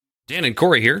Dan and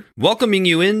Corey here, welcoming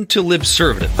you into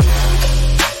Libservative.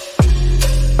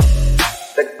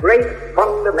 The great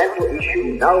fundamental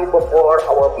issue now before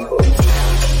our people.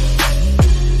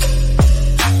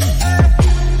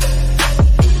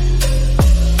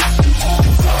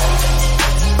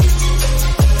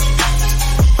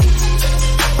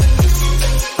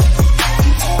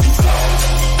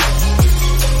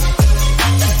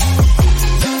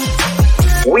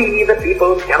 We, the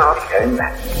people, cannot turn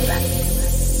back.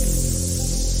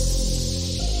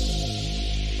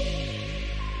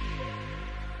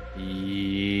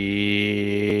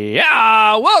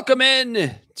 Yeah, welcome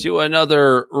in to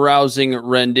another rousing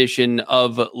rendition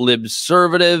of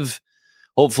Libservative.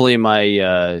 Hopefully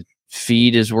my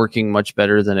feed is working much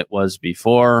better than it was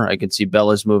before. I can see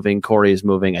Bella's moving, Corey is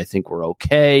moving. I think we're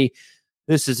okay.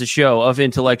 This is a show of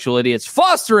intellectual idiots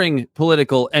fostering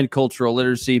political and cultural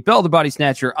literacy. Bell the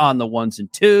Bodysnatcher on the ones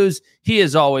and twos. He,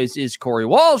 as always, is Corey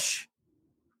Walsh.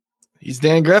 He's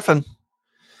Dan Griffin.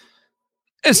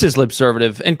 This is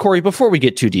Libservative. And Corey, before we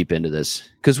get too deep into this,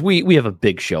 because we have a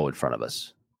big show in front of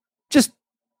us, just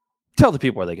tell the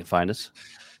people where they can find us.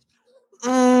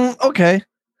 Okay.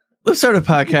 Libservative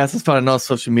Podcast is found on all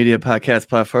social media podcast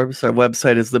platforms. Our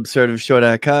website is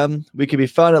libservativeshow.com. We can be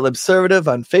found at Libservative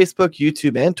on Facebook,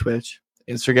 YouTube, and Twitch.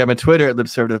 Instagram and Twitter at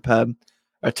LibservativePod.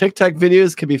 Our TikTok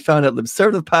videos can be found at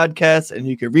Libservative Podcast, and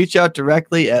you can reach out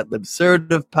directly at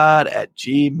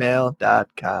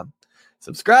libservativepod@gmail.com.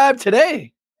 Subscribe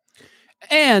today.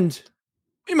 And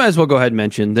we might as well go ahead and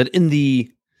mention that in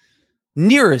the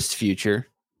nearest future,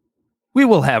 we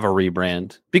will have a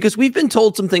rebrand because we've been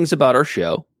told some things about our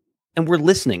show and we're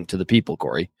listening to the people,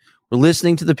 Corey. We're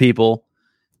listening to the people.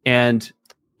 And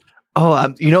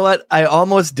you know what? I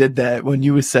almost did that when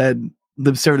you said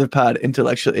Libservative Pod,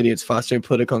 intellectual idiots fostering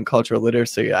political and cultural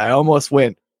literacy. I almost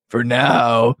went for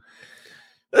now,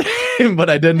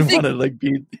 but I didn't want to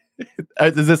be.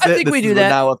 Is this I think we do that. We're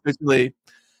now officially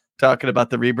talking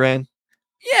about the rebrand.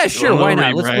 Yeah, sure. Why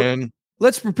not?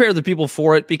 Let's prepare the people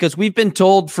for it because we've been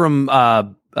told from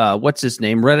what's his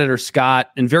name, Redditor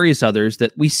Scott, and various others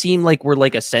that we seem like we're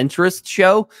like a centrist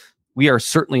show. We are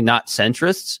certainly not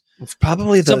centrists. It's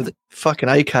probably the fucking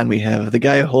icon we have, the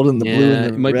guy holding the blue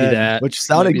and the might red, be that, which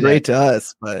sounded great to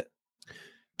us. But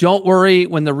don't worry,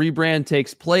 when the rebrand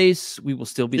takes place, we will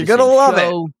still be. You're the gonna same love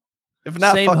show, it. If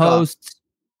not, same fuck hosts. Off.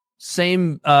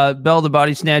 Same Bell the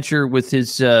Bodysnatcher with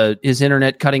his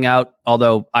internet cutting out,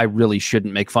 although I really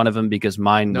shouldn't make fun of him because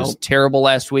mine was terrible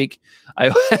last week.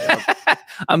 I'm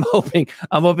hoping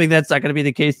that's not going to be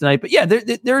the case tonight. But yeah,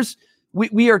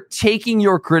 we are taking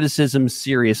your criticism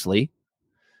seriously,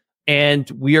 and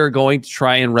we are going to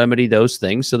try and remedy those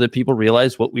things so that people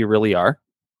realize what we really are.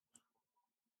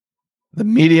 The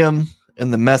medium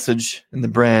and the message and the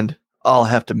brand all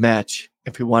have to match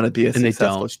if we want to be a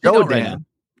successful show.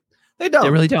 They don't. They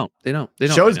really don't. They don't.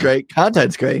 Show's great.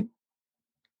 Content's great.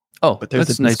 Oh, but there's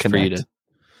that's nice for you to.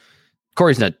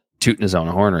 Corey's not tooting his own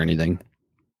horn or anything.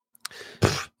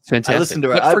 Fantastic. I listen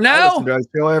to our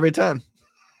show every time.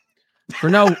 For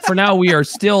now, we are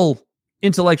still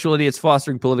intellectual idiots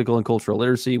fostering political and cultural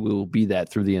literacy. We will be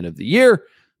that through the end of the year.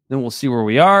 Then we'll see where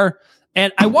we are.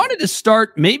 And I wanted to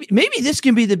start. Maybe this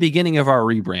can be the beginning of our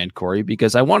rebrand, Corey,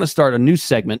 because I want to start a new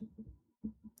segment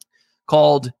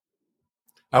called.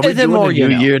 Are we doing a new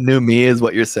year, new me? Is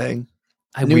what you're saying?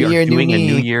 We are doing a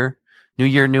new year, new me, new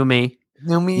year, new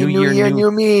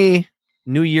me,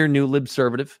 new year, new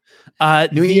Libservative.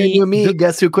 New year, new me.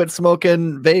 Guess who quit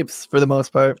smoking vapes for the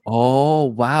most part? Oh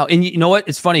wow! And you know what?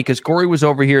 It's funny because Corey was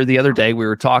over here the other day. We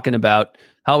were talking about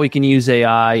how we can use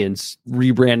AI and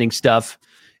rebranding stuff,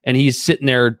 and he's sitting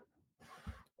there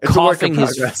coughing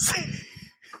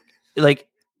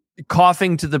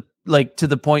coughing to the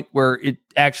point where it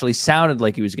actually sounded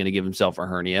like he was going to give himself a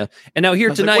hernia. And now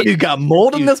here tonight, you got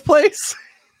mold in this place.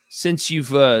 Since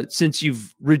you've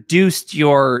reduced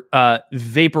your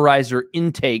vaporizer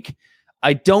intake,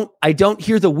 I don't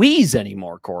hear the wheeze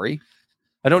anymore, Corey.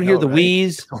 I don't hear the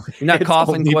wheeze. You're not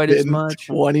coughing quite as much.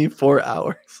 24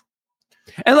 hours.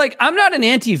 And I'm not an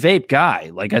anti-vape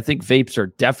guy. I think vapes are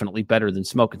definitely better than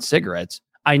smoking cigarettes.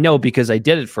 I know because I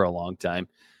did it for a long time.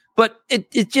 But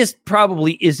it just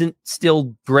probably isn't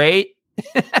still great.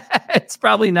 It's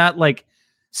probably not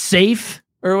safe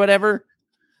or whatever.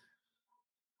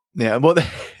 Yeah, well,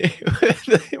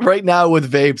 right now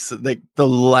with vapes, the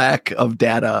lack of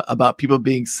data about people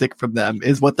being sick from them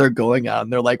is what they're going on.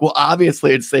 They're like, well,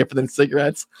 obviously it's safer than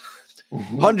cigarettes.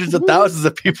 Hundreds of thousands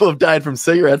of people have died from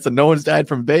cigarettes and no one's died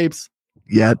from vapes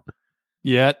yet.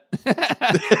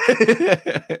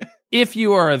 If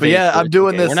you are a vape, but yeah, I'm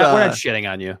doing this. We're not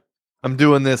shitting on you. I'm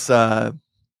doing this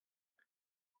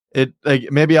It like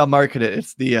maybe I'll market it.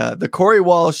 It's the Corey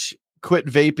Walsh quit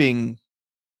vaping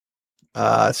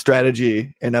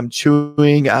strategy, and I'm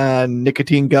chewing on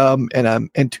nicotine gum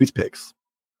and toothpicks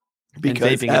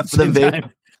because after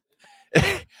the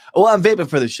vape, well, I'm vaping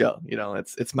for the show. You know,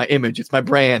 it's my image, it's my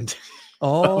brand.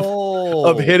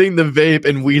 Of hitting the vape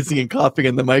and wheezing and coughing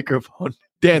in the microphone.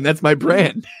 Dan, that's my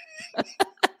brand.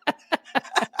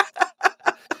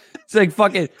 It's like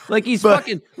fucking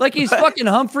fucking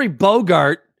Humphrey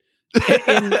Bogart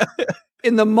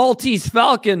in the Maltese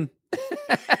Falcon.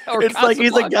 It's like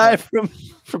he's a guy from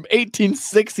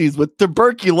 1860s with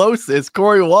tuberculosis.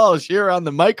 Corey Walsh here on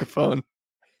the microphone.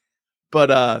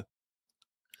 But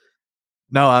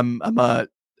no,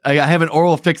 I have an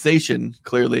oral fixation.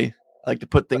 Clearly, I like to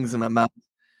put things in my mouth.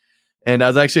 And I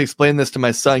was actually explaining this to my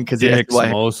son because he asked why I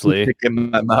have a toothpick in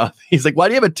my mouth. He's like, "Why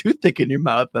do you have a toothpick in your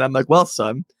mouth?" And I'm like, "Well,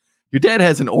 son, your dad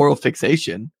has an oral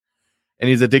fixation, and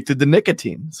he's addicted to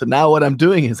nicotine. So now what I'm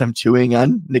doing is I'm chewing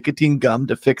on nicotine gum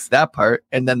to fix that part,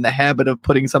 and then the habit of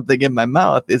putting something in my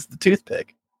mouth is the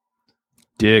toothpick."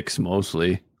 Dicks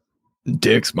mostly.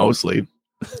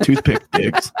 Toothpick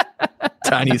dicks.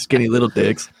 Tiny, skinny little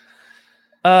dicks.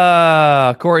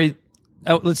 Corey,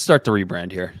 let's start the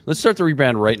rebrand here. Let's start the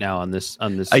rebrand right now on this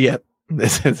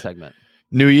This is segment.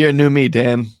 New year, new me,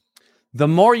 Dan. The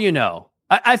more you know.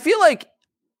 I feel like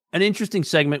an interesting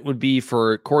segment would be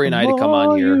for Corey and I to come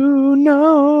on here. You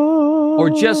know. Or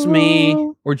just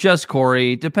me, or just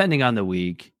Corey, depending on the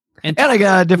week. And I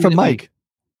got a different mic.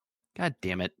 God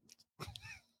damn it.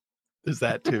 There's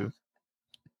that too.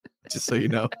 Just so you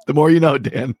know. The more you know,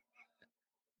 Dan.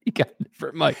 You got a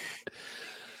different mic.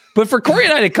 But for Corey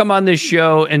and I to come on this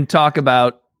show and talk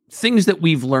about things that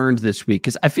we've learned this week,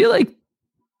 because I feel like,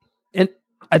 and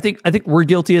I think we're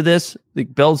guilty of this. I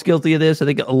think Bell's guilty of this. I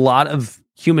think a lot of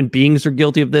human beings are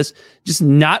guilty of this, just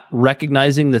not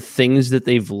recognizing the things that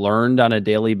they've learned on a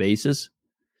daily basis,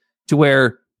 to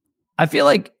where I feel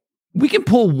like we can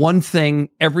pull one thing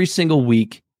every single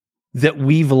week that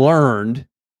we've learned,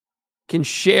 can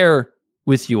share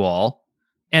with you all,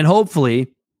 and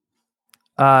hopefully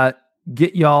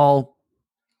get y'all,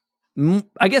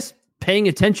 I guess, paying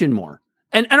attention more,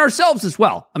 and ourselves as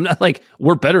well. I'm not like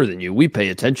we're better than you. We pay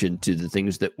attention to the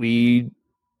things that we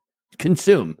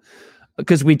consume,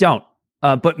 because we don't.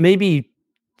 But maybe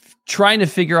trying to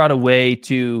figure out a way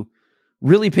to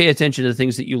really pay attention to the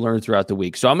things that you learn throughout the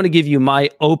week. So I'm going to give you my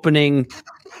opening.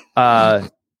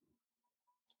 What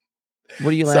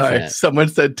are you laughing at? Someone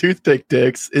said toothpick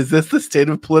dicks. Is this the state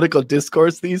of political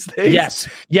discourse these days? Yes,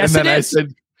 and it is.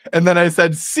 Then I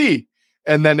said, "Sí,"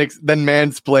 and then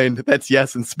mansplained. That's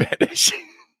yes in Spanish.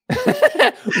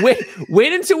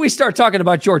 Wait until we start talking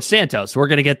about George Santos. We're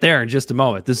going to get there in just a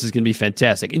moment. This is going to be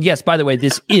fantastic. And yes, by the way,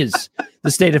 this is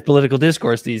the state of political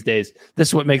discourse these days. This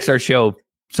is what makes our show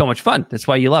so much fun. That's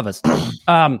why you love us.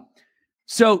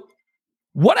 So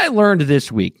what I learned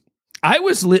this week,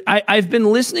 I've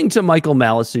been listening to Michael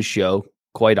Malice's show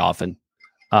quite often.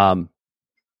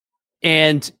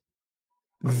 And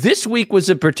this week was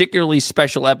a particularly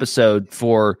special episode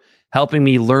for helping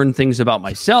me learn things about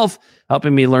myself,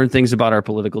 helping me learn things about our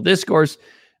political discourse.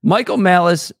 Michael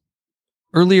Malice,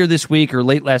 earlier this week or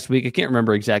late last week, I can't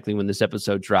remember exactly when this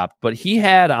episode dropped, but he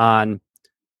had on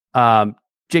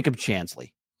Jacob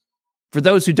Chansley. For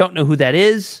those who don't know who that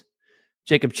is,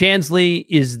 Jacob Chansley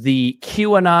is the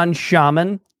QAnon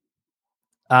shaman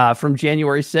from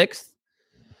January 6th.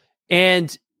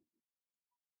 And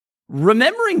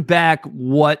remembering back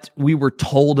what we were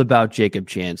told about Jacob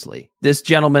Chansley, this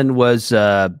gentleman was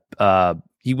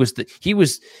he was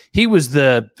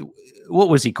the what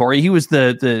was he, Corey? He was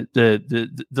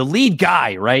the lead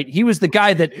guy, right? He was the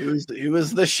guy that he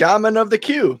was the shaman of the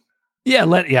Q. Yeah,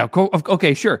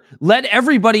 okay, sure. Led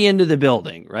everybody into the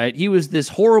building, right? He was this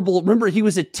horrible. Remember, he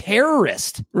was a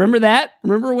terrorist. Remember that?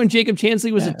 Remember when Jacob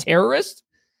Chansley was a terrorist?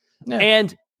 Yeah.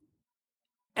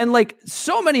 And like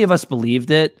so many of us believed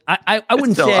it. I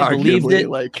wouldn't say I believed it.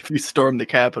 Like if you stormed the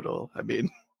Capitol, I mean,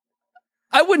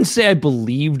 I wouldn't say I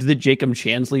believed that Jacob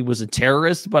Chansley was a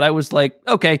terrorist, but I was like,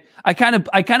 okay, I kind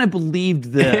of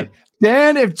believed the.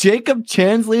 Dan, if Jacob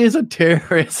Chansley is a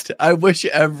terrorist, I wish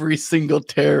every single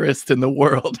terrorist in the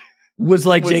world was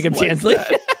like Jacob Chansley.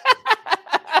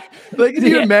 Like, can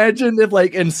you imagine if,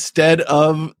 like, instead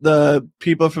of the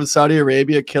people from Saudi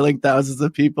Arabia killing thousands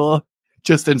of people,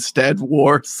 just instead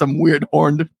wore some weird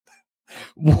horned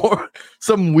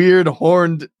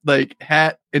like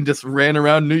hat and just ran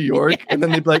around New York, and then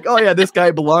they'd be like, "Oh yeah, this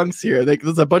guy belongs here." Like,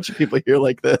 there's a bunch of people here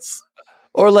like this.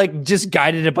 Or like just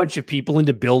guided a bunch of people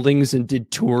into buildings and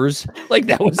did tours. Like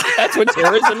that's what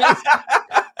terrorism is.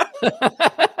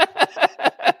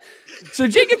 So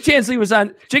Jacob Chansley was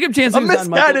on. A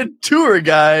misguided tour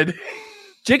guide.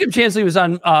 Jacob Chansley was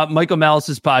on Michael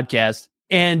Malice's podcast,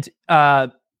 and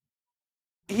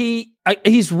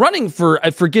he's running for.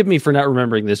 Forgive me for not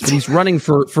remembering this, but he's running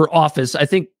for office. I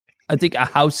think a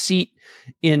House seat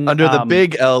in under the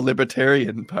Big L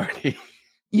Libertarian Party.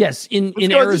 Yes, in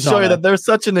Arizona. To show you that they're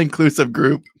such an inclusive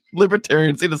group.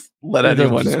 Libertarians, they just let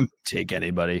anyone in. Take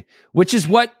anybody, which is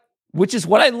what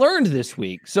I learned this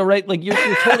week. So, right, like you're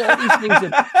told all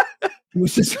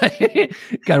these things.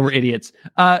 God, we're idiots.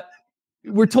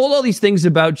 We're told all these things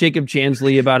about Jacob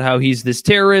Chansley, about how he's this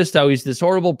terrorist, how he's this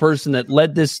horrible person that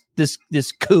led this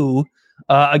coup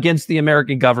against the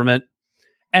American government.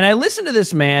 And I listened to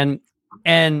this man,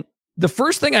 and the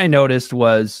first thing I noticed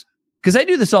was, because I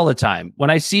do this all the time, when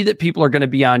I see that people are going to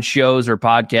be on shows or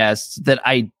podcasts that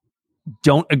I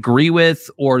don't agree with,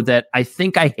 or that I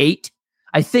think I hate,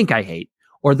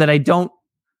 or that I don't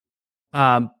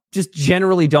just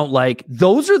generally don't like,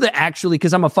 those are the actually,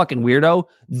 because I'm a fucking weirdo,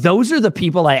 those are the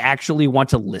people I actually want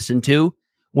to listen to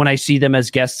when I see them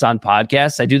as guests on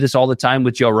podcasts. I do this all the time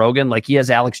with Joe Rogan. Like, he has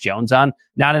Alex Jones on.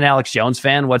 Not an Alex Jones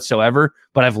fan whatsoever,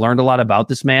 but I've learned a lot about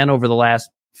this man over the last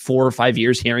 4 or 5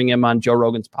 years hearing him on Joe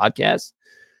Rogan's podcast.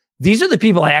 These are the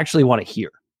people I actually want to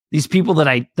hear. These people that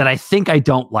I think I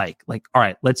don't like. Like, all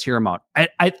right, let's hear them out.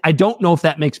 I don't know if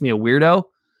that makes me a weirdo.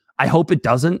 I hope it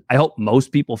doesn't. I hope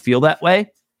most people feel that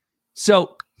way.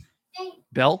 So,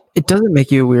 Bill? It doesn't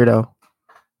make you a weirdo.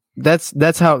 That's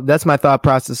my thought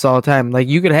process all the time. Like,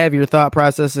 you could have your thought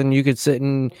process and you could sit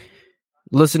and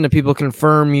listen to people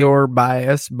confirm your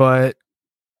bias, but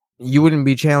you wouldn't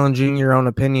be challenging your own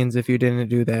opinions if you didn't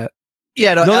do that.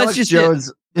 Yeah, no, Alex Jones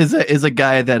is a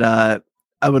guy that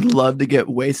I would love to get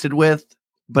wasted with,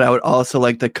 but I would also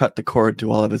like to cut the cord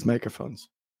to all of his microphones.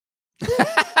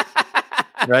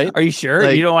 Right? Are you sure?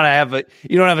 Like, you don't have a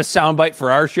soundbite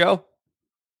for our show?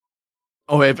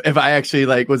 Oh, if I actually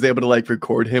was able to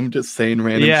record him just saying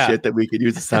random shit that we could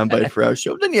use a soundbite for our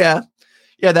show, then yeah,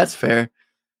 that's fair.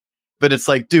 But it's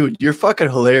like, dude, you're fucking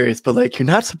hilarious, but you're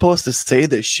not supposed to say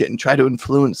this shit and try to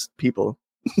influence people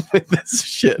with this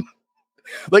shit.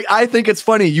 I think it's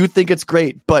funny, you think it's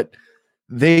great, but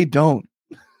they don't.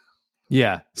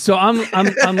 Yeah. So I'm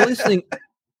listening.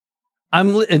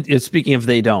 Speaking of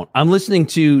they don't, I'm listening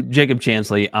to Jacob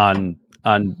Chansley on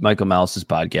Michael Malice's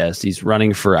podcast. He's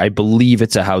running for, I believe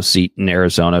it's a House seat in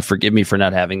Arizona. Forgive me for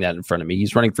not having that in front of me.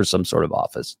 He's running for some sort of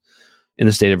office in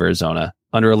the state of Arizona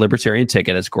under a libertarian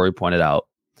ticket, as Corey pointed out.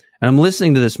 And I'm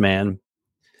listening to this man,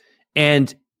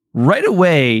 and right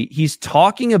away he's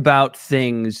talking about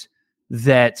things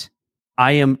that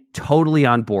I am totally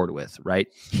on board with, right?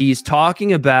 He's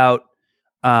talking about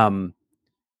holding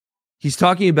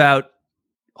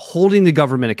the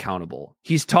government accountable.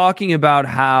 He's talking about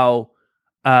how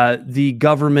the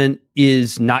government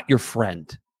is not your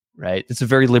friend, right? It's a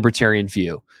very libertarian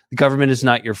view. The government is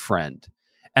not your friend.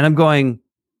 And I'm going,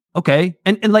 okay.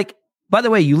 And by the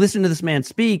way, you listen to this man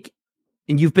speak,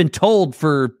 and you've been told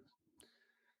for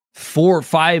 4 or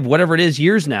 5, whatever it is,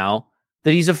 years now,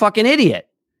 that he's a fucking idiot.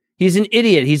 He's an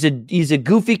idiot. He's a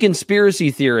goofy conspiracy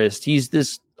theorist. He's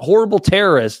this horrible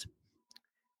terrorist.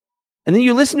 And then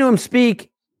you listen to him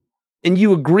speak, and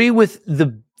you agree with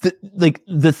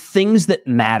the things that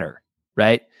matter,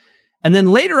 right? And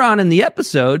then later on in the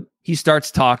episode, he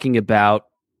starts talking about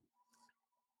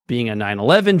being a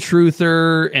 9/11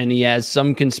 truther, and he has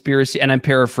some conspiracy, and I'm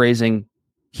paraphrasing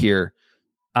here,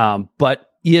 but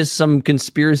he has some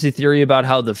conspiracy theory about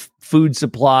how the food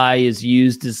supply is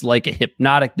used as a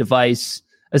hypnotic device,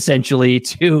 essentially,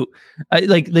 to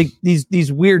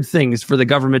these weird things for the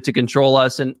government to control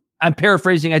us. And I'm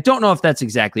paraphrasing. I don't know if that's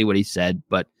exactly what he said,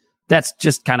 but that's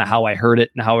just kind of how I heard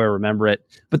it and how I remember it.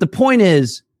 But the point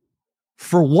is,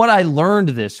 for what I learned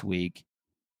this week,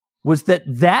 was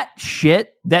that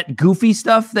shit, that goofy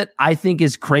stuff that I think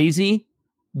is crazy,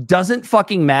 doesn't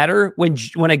fucking matter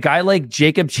when a guy like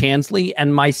Jacob Chansley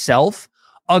and myself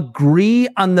agree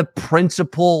on the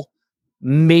principal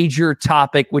major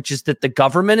topic, which is that the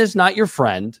government is not your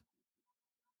friend,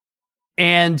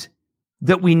 and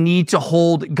that we need to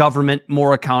hold government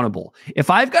more accountable.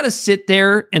 If I've got to sit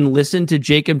there and listen to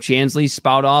Jacob Chansley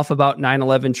spout off about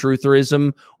 9/11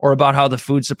 trutherism, or about how the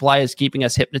food supply is keeping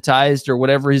us hypnotized, or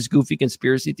whatever his goofy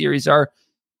conspiracy theories are,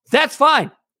 that's fine.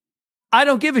 I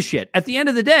don't give a shit. At the end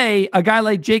of the day, a guy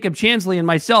like Jacob Chansley and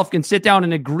myself can sit down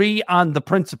and agree on the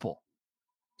principle.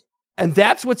 And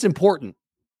that's what's important.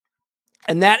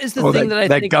 And that is the thing that I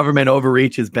think government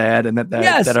overreach is bad, and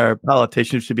that our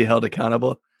politicians should be held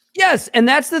accountable. Yes, and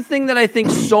that's the thing that I think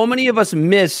so many of us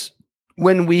miss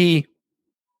when we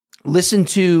listen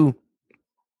to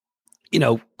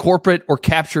corporate or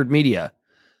captured media,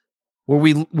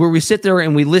 where we sit there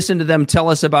and we listen to them tell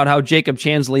us about how Jacob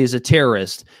Chansley is a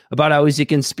terrorist, about how he's a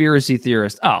conspiracy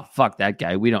theorist. Oh, fuck that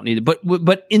guy. We don't need it.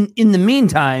 But in the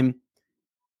meantime,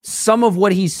 some of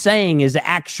what he's saying is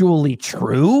actually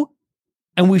true,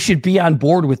 and we should be on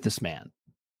board with this man.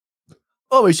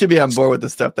 Well, we should be on board with the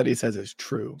stuff that he says is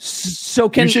true. So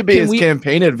you should be his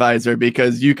campaign advisor,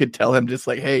 because you could tell him just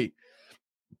like, hey,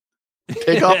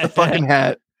 take off the fucking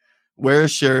hat, wear a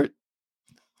shirt,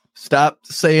 stop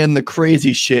saying the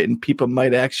crazy shit, and people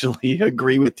might actually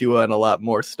agree with you on a lot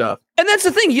more stuff. And that's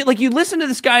the thing. You listen to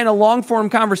this guy in a long form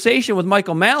conversation with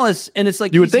Michael Malice, and it's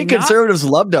like, you would think conservatives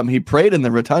loved him. He prayed in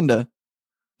the rotunda.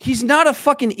 He's not a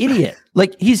fucking idiot.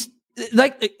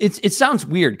 It sounds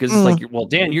weird because it's like, well,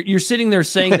 Dan, you're sitting there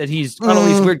saying that he's got all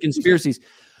these weird conspiracies.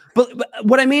 But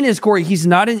what I mean is, Corey, he's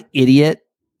not an idiot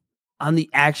on the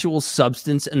actual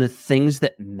substance and the things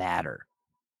that matter.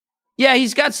 Yeah,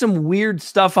 he's got some weird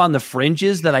stuff on the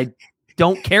fringes that I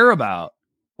don't care about.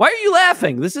 Why are you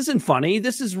laughing? This isn't funny.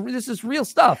 This is real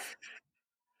stuff.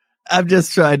 I'm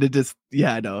just trying to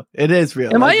I know it is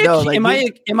real. Am I a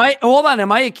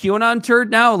QAnon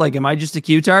turd now? Like, am I just a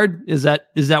Q-tard? Is that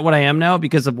what I am now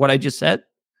because of what I just said?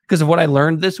 Because of what I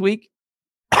learned this week?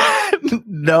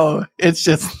 No, it's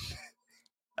just,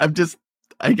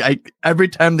 I every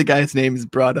time the guy's name is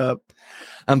brought up,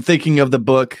 I'm thinking of the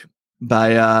book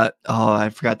by, I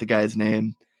forgot the guy's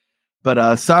name,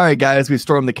 but sorry guys, we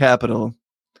stormed the Capitol.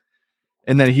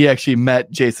 And then he actually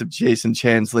met Jason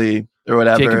Chansley or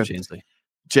whatever.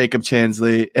 Jacob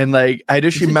Chansley. And like, I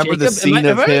just remember the scene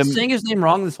of him. Am I saying his name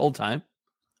wrong this whole time?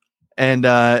 And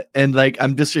like,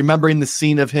 I'm just remembering the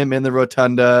scene of him in the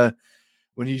rotunda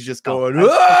when he's just going, and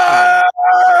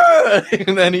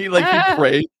then he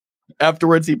prays.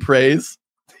 Afterwards, he prays,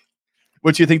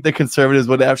 which you think the conservatives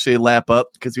would actually lap up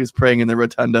because he was praying in the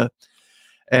rotunda.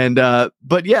 And,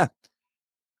 but yeah,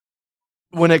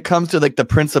 when it comes to like the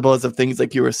principles of things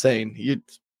like you were saying,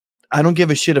 I don't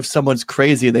give a shit if someone's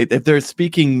crazy. If they're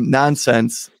speaking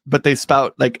nonsense, but they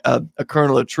spout like a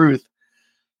kernel of truth,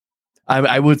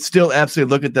 I would still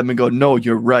absolutely look at them and go, no,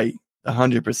 you're right.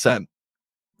 100%.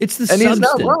 It's the substance. He's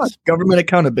not wrong. Government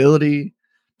accountability,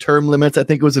 term limits. I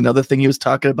think it was another thing he was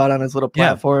talking about on his little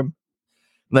platform.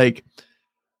 Yeah. Like,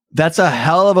 that's a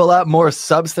hell of a lot more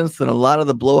substance than a lot of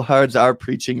the blowhards are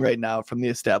preaching right now from the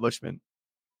establishment.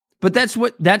 But that's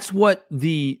what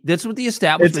the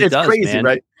establishment it's does. Crazy, man.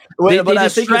 Right? They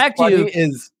distract you.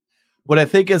 What I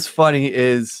think is funny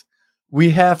is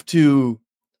we have to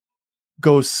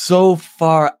go so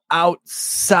far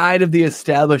outside of the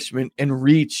establishment and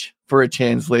reach for a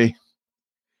Chansley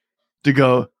to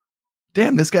go,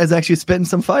 damn, this guy's actually spitting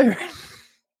some fire.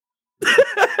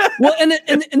 Well, and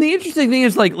the interesting thing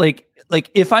is like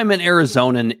if I'm an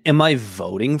Arizonan, am I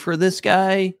voting for this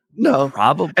guy? No,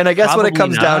 probably. And I guess what it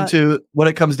comes down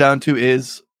to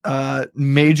is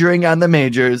majoring on the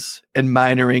majors and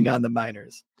minoring on the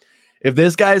minors. If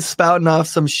this guy's spouting off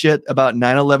some shit about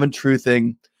 9/11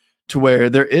 truthing to where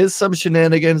there is some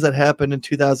shenanigans that happened in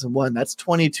 2001, that's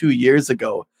 22 years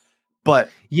ago. But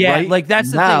yeah, right like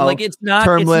that's now, the thing. Like it's not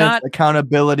term limits, not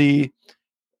accountability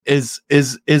is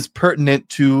pertinent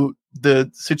to the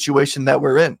situation that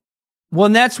we're in. Well,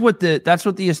 and that's what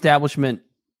the establishment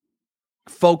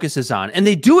focuses on, and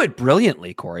they do it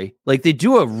brilliantly, Corey. Like they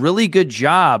do a really good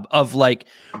job of like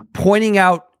pointing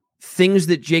out things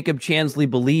that Jacob Chansley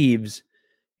believes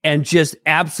and just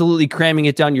absolutely cramming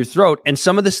it down your throat. And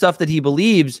some of the stuff that he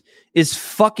believes is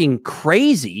fucking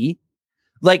crazy.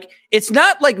 Like it's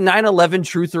not like 9/11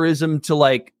 trutherism to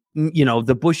like,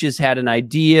 the Bushes had an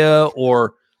idea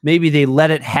or maybe they let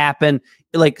it happen,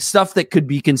 like stuff that could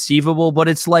be conceivable, but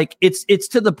it's like it's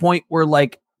to the point where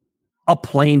like a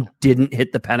plane didn't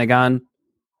hit the Pentagon.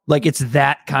 Like it's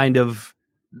that kind of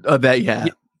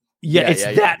that. It's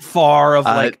that far of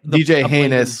like DJ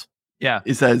Heinous.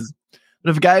 He says, but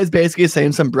if a guy is basically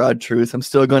saying some broad truth, I'm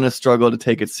still going to struggle to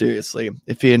take it seriously.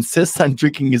 If he insists on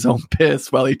drinking his own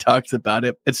piss while he talks about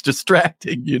it, it's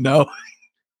distracting,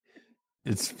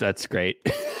 That's great.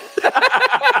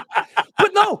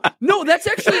 But no, that's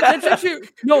actually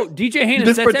no, DJ Heinous.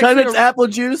 Just pretend it's apple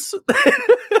juice.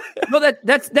 No,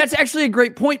 that's actually a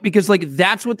great point because like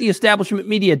that's what the establishment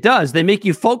media does. They make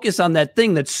you focus on that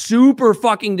thing that's super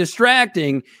fucking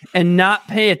distracting and not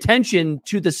pay attention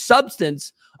to the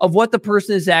substance of what the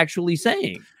person is actually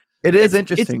saying. It's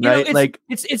interesting, right?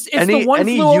 It's the one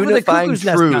flew over the cuckoo's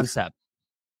nest concept.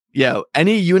 Yeah,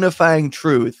 any unifying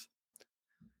truth.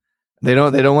 They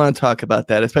don't want to talk about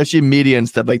that, especially media and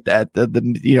stuff like that.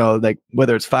 The like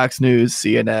whether it's Fox News,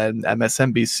 CNN,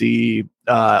 MSNBC,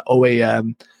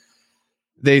 OAM,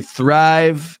 they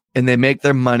thrive and they make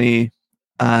their money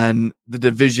on the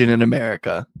division in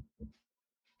America.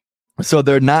 So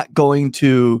they're not going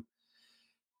to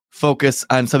focus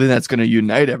on something that's going to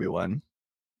unite everyone,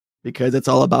 because it's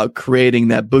all about creating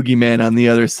that boogeyman on the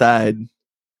other side.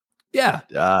 Yeah.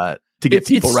 To get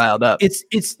people riled up.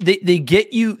 They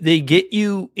get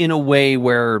you in a way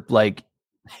where like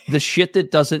the shit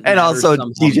that doesn't and matter also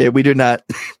somehow. DJ, we do not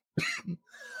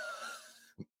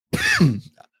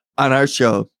on our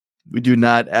show, we do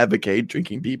not advocate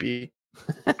drinking PP.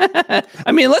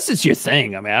 I mean, unless it's your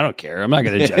thing. I mean, I don't care. I'm not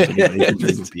going to judge anybody for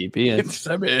drinking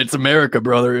PP. It's America,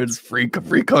 brother. It's free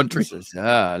country.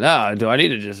 No, do I need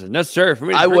to just necessary for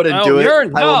me? I wouldn't do it.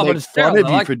 I will make it's fun fair. of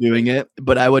you for doing it,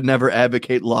 but I would never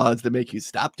advocate laws that make you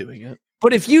stop doing it.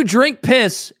 But if you drink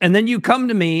piss and then you come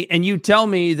to me and you tell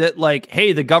me that, like,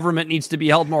 hey, the government needs to be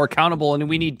held more accountable and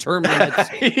we need term limits.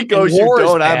 He goes, you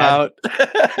don't, I'm out.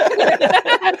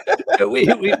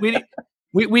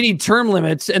 We need term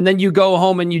limits, and then you go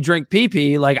home and you drink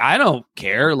pee-pee. Like, I don't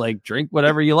care. Like, drink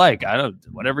whatever you like.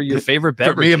 Whatever your favorite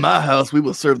beverage. For me in my house, we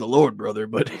will serve the Lord, brother.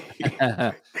 But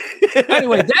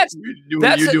anyway, that's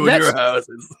your house.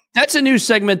 That's a new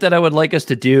segment that I would like us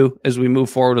to do as we move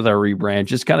forward with our rebrand.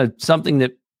 Just kind of something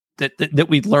that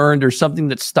we learned or something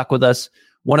that stuck with us.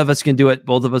 One of us can do it.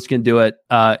 Both of us can do it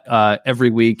every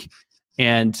week.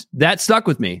 And that stuck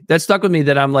with me.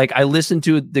 That I'm like, I listened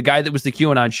to the guy that was the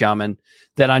QAnon shaman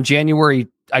that on January,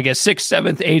 I guess, 6th,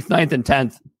 7th, 8th, 9th, and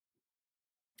 10th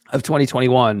of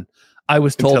 2021, I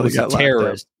was told was a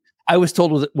terrorist. I was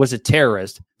told was a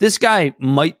terrorist. This guy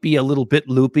might be a little bit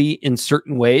loopy in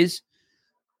certain ways.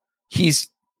 He's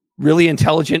really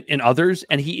intelligent in others,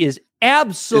 and he is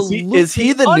absolutely... Is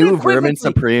he the new Vermin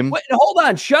Supreme? Wait, hold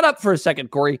on. Shut up for a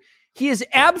second, Corey. He is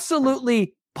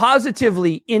absolutely...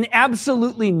 positively, in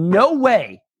absolutely no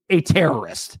way, a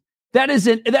terrorist. That is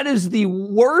the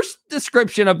worst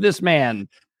description of this man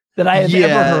that I have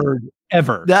ever heard.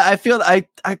 Ever. That I feel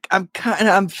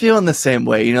I'm feeling the same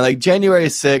way. You know, like January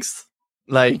 6th,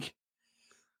 like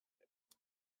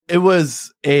it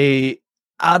was a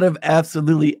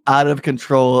absolutely out of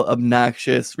control,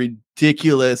 obnoxious,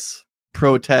 ridiculous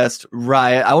protest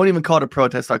riot. I won't even call it a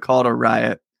protest. I call it a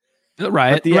riot.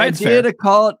 Right. The idea to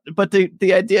call it, but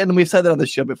the idea, and we've said that on the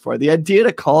show before, the idea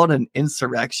to call it an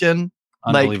insurrection,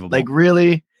 like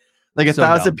really, like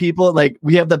 1,000 people, like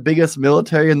we have the biggest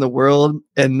military in the world,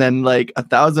 and then like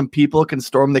 1,000 people can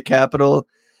storm the Capitol,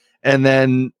 and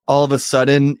then all of a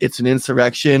sudden it's an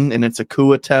insurrection and it's a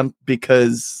coup attempt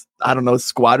because I don't know,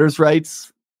 squatters'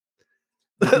 rights.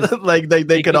 Like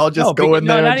they could all just go in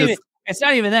there. It's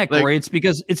not even that, Corey. Like,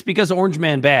 it's because Orange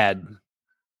Man bad.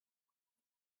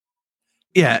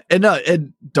 Yeah,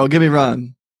 and don't get me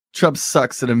wrong, Trump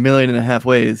sucks in 1.5 million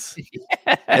ways,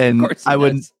 and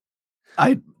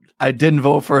I didn't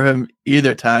vote for him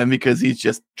either time because he's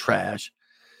just trash.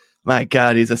 My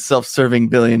God, he's a self-serving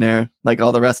billionaire like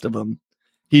all the rest of them.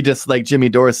 He just, like Jimmy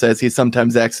Dore says, he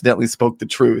sometimes accidentally spoke the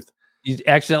truth. He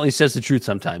accidentally says the truth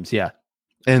sometimes, yeah.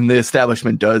 And the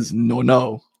establishment does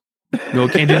no,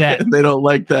 can't do that. They don't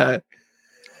like that.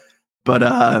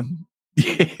 But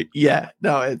yeah,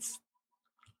 no, it's.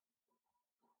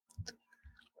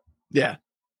 Yeah.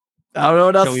 I don't know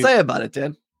what else to say about it,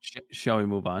 Dan. Shall we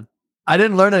move on? I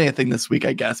didn't learn anything this week,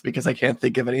 I guess, because I can't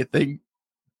think of anything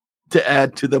to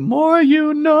add to the more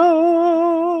you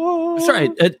know. Sorry,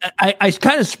 I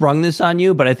kind of sprung this on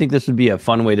you, but I think this would be a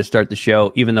fun way to start the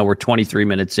show, even though we're 23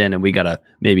 minutes in and we got to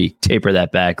maybe taper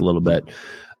that back a little bit.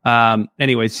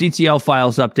 Anyway, CTL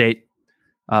files update.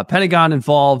 Pentagon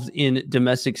involved in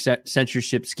domestic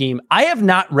censorship scheme. I have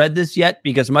not read this yet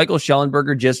because Michael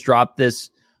Schellenberger just dropped this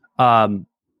no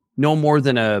more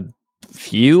than a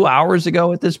few hours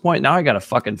ago at this point. Now I got to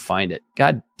fucking find it.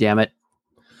 God damn it.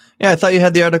 Yeah, I thought you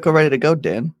had the article ready to go,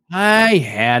 Dan. I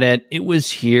had it. It was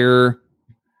here.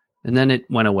 And then it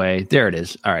went away. There it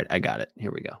is. All right, I got it.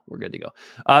 Here we go. We're good to go.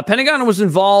 Pentagon was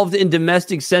involved in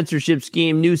domestic censorship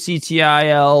scheme. New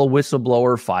CTIL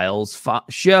whistleblower files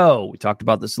show. We talked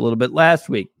about this a little bit last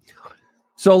week.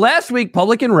 So last week,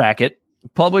 Public and Racket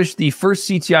published the first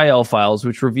CTIL files,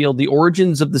 which revealed the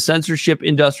origins of the censorship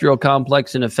industrial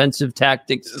complex and offensive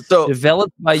tactics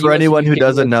developed by for anyone who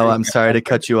doesn't know, I'm sorry to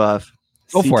cut you off.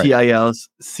 Go for it.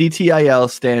 CTIL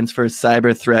stands for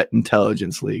Cyber Threat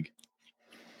Intelligence League.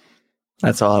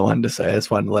 That's all I wanted to say. I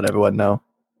just wanted to let everyone know.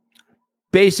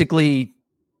 Basically,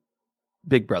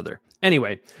 Big Brother.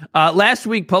 Anyway, last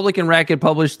week, Public and Racket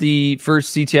published the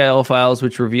first CTIL files,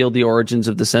 which revealed the origins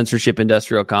of the censorship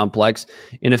industrial complex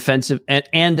in offensive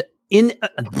in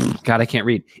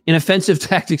offensive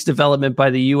tactics development by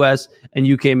the U.S. and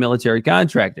UK military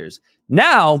contractors.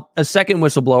 Now, a second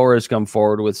whistleblower has come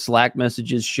forward with Slack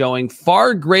messages showing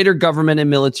far greater government and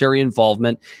military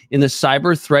involvement in the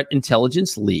Cyber Threat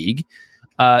Intelligence League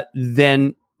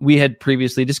than we had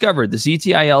previously discovered. The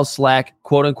CTIL Slack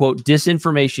quote-unquote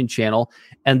disinformation channel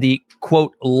and the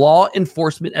quote law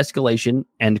enforcement escalation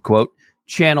end quote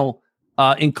channel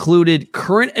included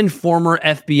current and former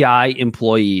FBI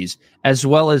employees, as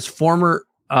well as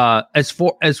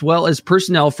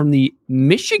personnel from the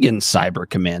Michigan Cyber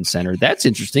Command Center. That's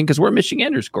interesting because we're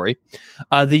Michiganders, Corey.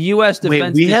 The U.S.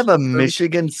 Defense. Wait, we have a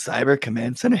Michigan Cyber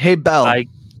Command Center. Hey, Bell, I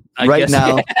right guess,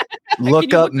 now,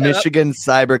 look up that Michigan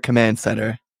Cyber Command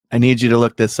Center. I need you to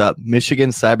look this up. Michigan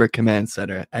Cyber Command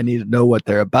Center. I need to know what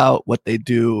they're about, what they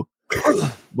do,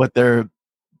 what their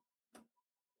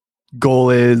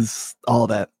goal is, all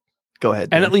that. Go ahead.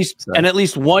 And Dan. at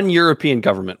least one European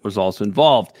government was also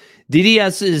involved.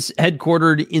 DDS is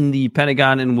headquartered in the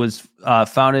Pentagon and was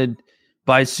founded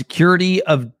by Secretary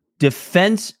of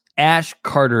Defense Ash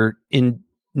Carter in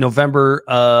November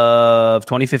of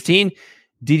 2015.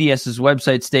 DDS's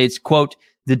website states, quote,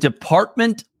 "The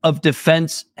Department of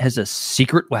Defense has a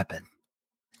secret weapon."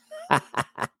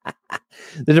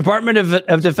 The Department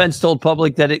of Defense told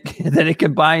public that it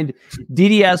combined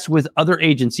DDS with other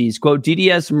agencies. Quote,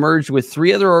 DDS merged with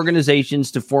 3 other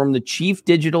organizations to form the Chief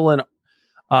Digital and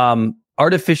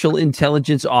Artificial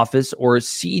Intelligence Office, or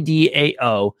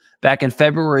CDAO, back in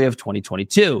February of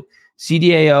 2022.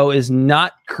 CDAO is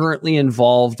not currently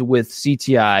involved with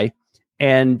CTI,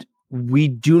 and we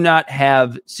do not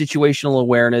have situational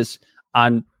awareness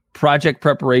on project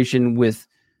preparation with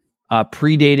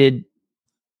predated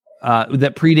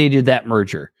that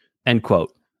merger, end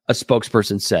quote, a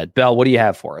spokesperson said. Bell, what do you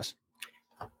have for us?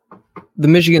 The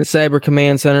Michigan Cyber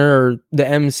Command Center, or the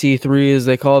MC3 as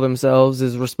they call themselves,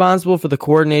 is responsible for the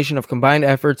coordination of combined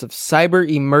efforts of cyber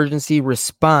emergency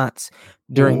response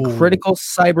during critical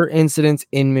cyber incidents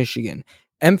in Michigan.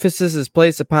 Emphasis is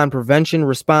placed upon prevention,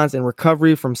 response, and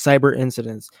recovery from cyber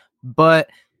incidents. But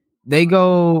they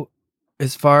go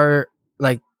as far,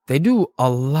 like, they do a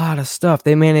lot of stuff.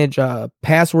 They manage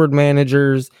password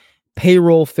managers,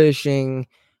 payroll phishing,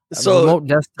 remote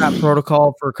desktop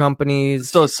protocol for companies.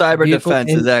 So cyber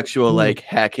defense is actual like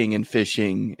hacking and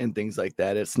phishing and things like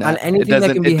that. It's not. It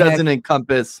doesn't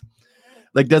encompass.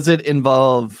 Like, does it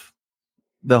involve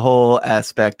the whole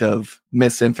aspect of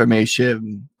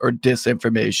misinformation or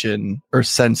disinformation or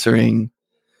censoring?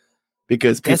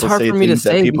 Because people say things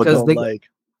that people don't like.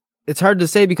 It's hard to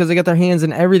say because they get their hands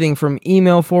in everything from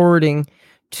email forwarding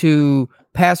to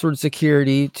password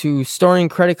security to storing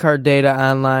credit card data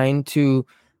online to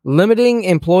limiting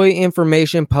employee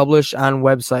information published on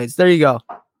websites. There you go.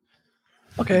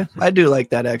 Okay. I do like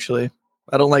that, actually.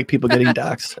 I don't like people getting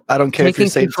doxxed. I don't care if you're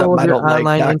saying something I don't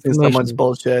like. Doxing someone's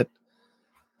bullshit.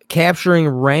 Capturing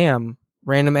RAM,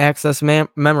 random access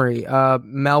memory,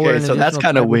 malware. Okay, so that's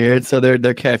kind of weird. So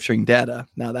they're capturing data.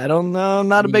 Now, I don't know. I'm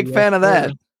not a big fan of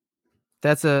that.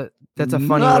 That's a funny.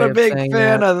 Not way a big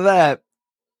fan of that.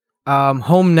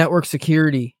 Home network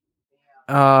security,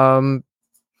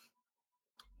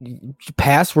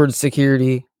 password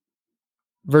security,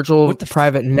 virtual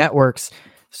private networks.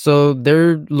 So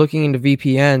they're looking into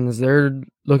VPNs. They're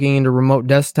looking into remote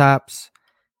desktops.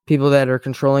 People that are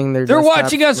controlling their. They're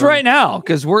watching us right now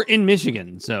because we're in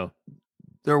Michigan, so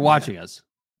they're watching us.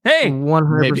 Hey,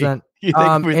 100%.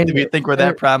 Do we think we're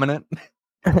that prominent?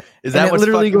 Is that what's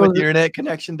fucking with the internet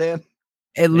connection, Dan?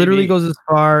 It literally goes as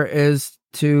far as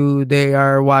to they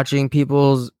are watching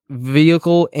people's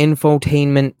vehicle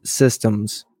infotainment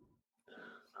systems.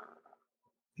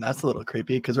 That's a little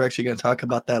creepy because we're actually going to talk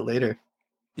about that later.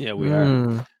 Yeah, we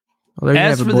are. Well,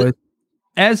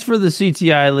 as for the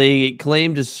CTI League, it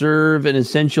claimed to serve an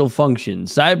essential function: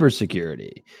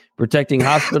 cybersecurity, protecting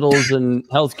hospitals and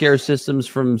healthcare systems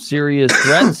from serious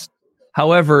threats.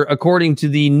 However, according to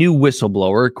the new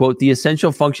whistleblower, quote, the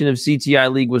essential function of CTI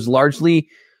League was largely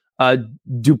I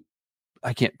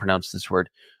can't pronounce this word.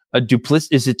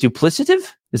 Is it duplicative?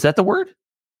 Is that the word?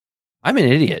 I'm an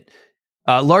idiot.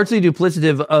 Largely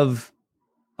duplicative of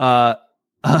now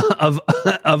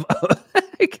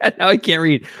I can't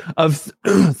read, of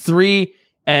free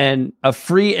and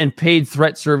paid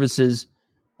threat services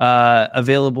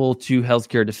available to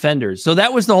healthcare defenders. So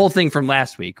that was the whole thing from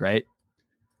last week, right?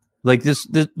 Like the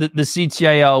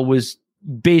CTIL was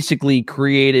basically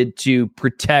created to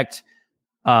protect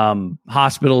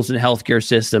hospitals and healthcare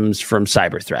systems from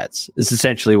cyber threats. It's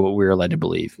essentially what we were led to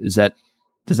believe. Does that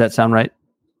sound right?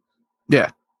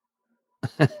 Yeah.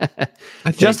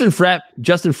 Justin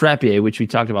Frappier, which we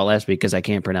talked about last week because I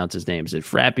can't pronounce his name. Is it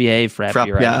Frappier?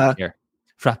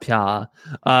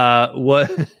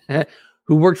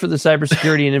 who worked for the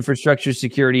Cybersecurity and Infrastructure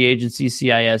Security Agency,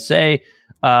 CISA,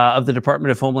 of the Department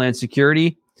of Homeland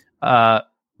Security,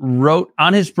 wrote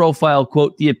on his profile,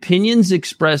 quote, "The opinions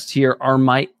expressed here are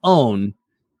my own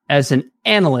as an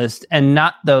analyst and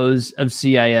not those of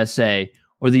CISA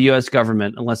or the U.S.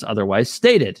 government unless otherwise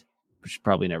stated," which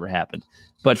probably never happened.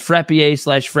 But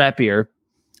Frappier/Frappier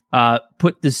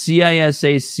put the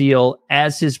CISA seal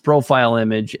as his profile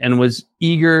image and was an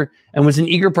eager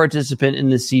participant in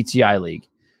the CTI League.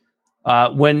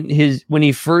 When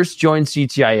he first joined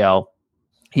CTIL,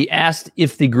 he asked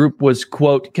if the group was,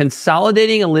 quote,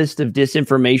 "consolidating a list of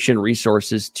disinformation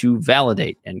resources to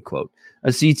validate," end quote.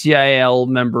 A CTIL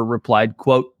member replied,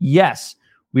 quote, "Yes,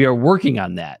 we are working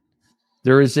on that.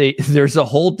 There's a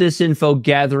whole disinfo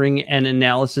gathering and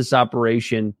analysis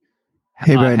operation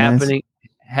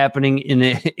happening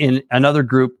in another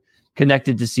group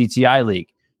connected to CTI League,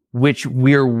 which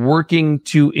we're working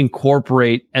to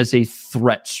incorporate as a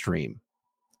threat stream,"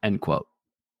 end quote.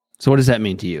 So what does that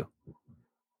mean to you?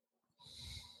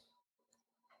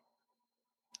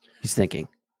 He's thinking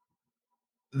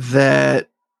that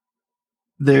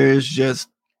there's just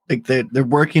like they're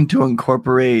working to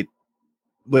incorporate.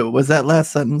 Wait, what was that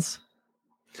last sentence?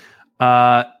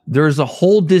 There's a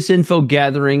whole disinfo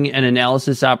gathering and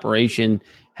analysis operation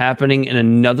happening in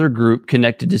another group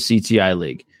connected to CTI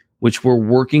League, which we're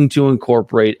working to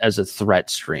incorporate as a threat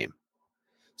stream.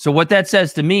 So what that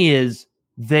says to me is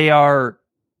they are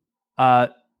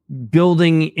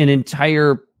building an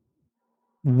entire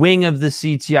wing of the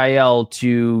CTIL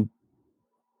to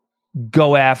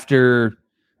go after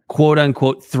quote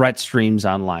unquote threat streams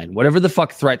online, whatever the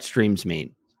fuck threat streams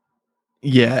mean.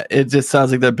 Yeah, it just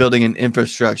sounds like they're building an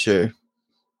infrastructure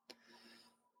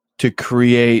to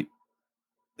create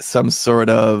some sort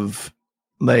of,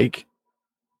 like,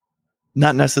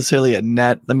 not necessarily a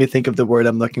net. Let me think of the word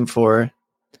I'm looking for.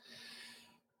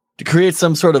 To create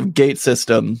some sort of gate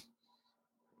system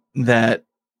that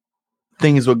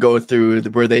things will go through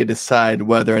where they decide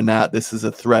whether or not this is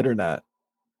a threat or not.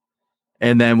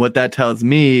 And then what that tells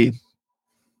me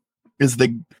is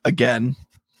again,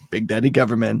 Big Daddy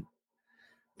government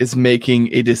is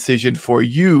making a decision for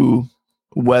you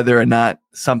whether or not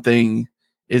something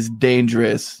is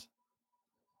dangerous,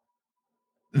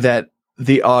 that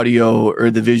the audio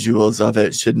or the visuals of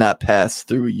it should not pass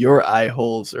through your eye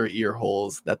holes or ear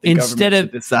holes, that the government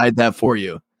should decide that for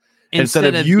you.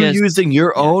 Instead of you using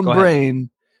your own brain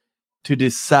to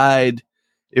decide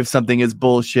if something is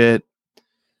bullshit,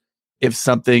 if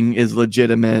something is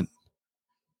legitimate,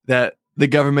 that the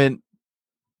government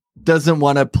doesn't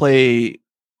want to play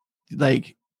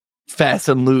like fast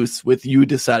and loose with you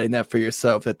deciding that for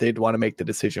yourself, that they'd want to make the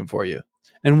decision for you.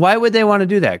 And why would they want to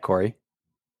do that, Corey?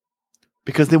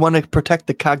 Because they want to protect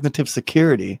the cognitive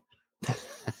security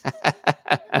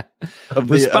of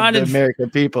the American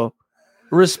people.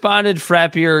 Responded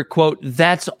Frappier, quote,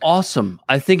 "That's awesome.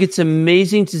 I think it's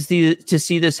amazing to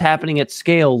see this happening at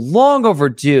scale. Long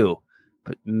overdue,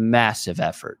 but massive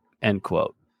effort," end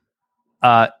quote.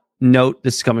 Note,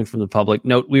 this is coming from the public.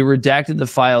 Note, we redacted the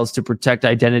files to protect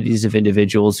identities of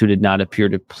individuals who did not appear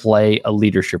to play a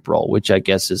leadership role, which I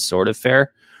guess is sort of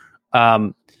fair.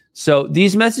 So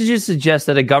these messages suggest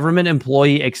that a government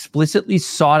employee explicitly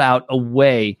sought out a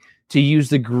way to use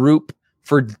the group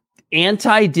for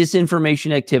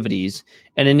anti-disinformation activities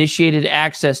and initiated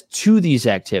access to these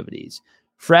activities.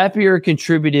 Frappier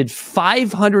contributed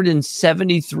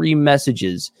 573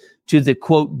 messages to the,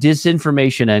 quote,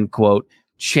 disinformation, end quote,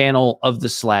 channel of the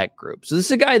Slack group. So this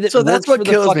is a guy that that's what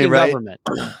kills me, right? Government.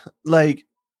 Like,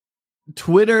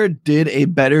 Twitter did a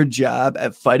better job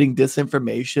at fighting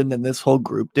disinformation than this whole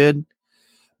group did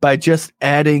by just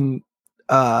adding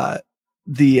the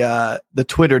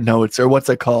Twitter notes, or what's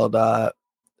it called? I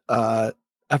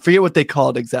forget what they call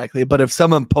it exactly, but if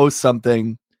someone posts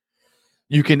something,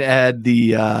 you can add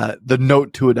the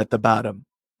note to it at the bottom.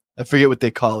 I forget what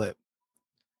they call it.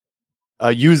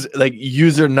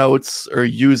 User notes or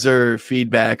user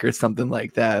feedback or something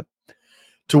like that.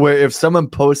 To where if someone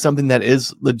posts something that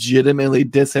is legitimately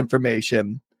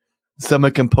disinformation,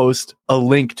 someone can post a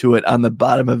link to it on the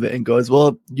bottom of it and goes,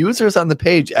 well, users on the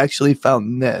page actually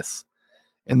found this,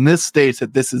 and this states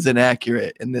that this is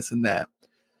inaccurate and this and that.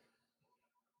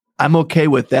 I'm okay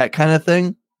with that kind of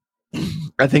thing.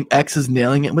 I think X is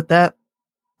nailing it with that.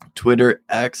 Twitter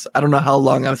X. I don't know how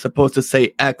long I'm supposed to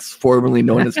say X, formerly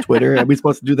known as Twitter. Are we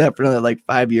supposed to do that for another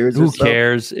 5 years? Who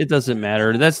cares? It doesn't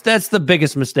matter. That's the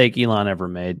biggest mistake Elon ever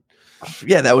made.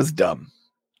 Yeah, that was dumb.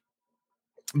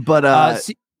 But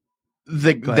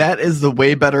that is the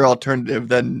way better alternative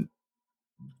than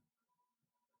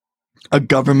a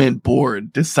government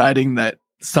board deciding that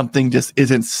something just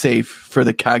isn't safe for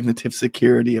the cognitive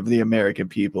security of the American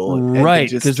people. Right,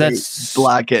 because that's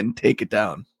block it and take it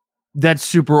down. That's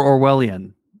super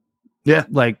Orwellian. Yeah.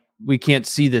 Like, we can't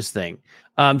see this thing.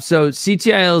 So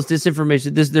CTIL's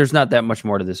disinformation, there's not that much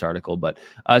more to this article, but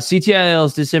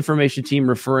CTIL's disinformation team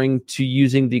referring to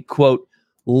using the, quote,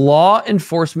 law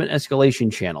enforcement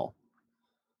escalation channel.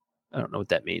 I don't know what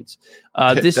that means.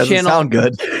 This doesn't channel sound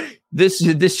good.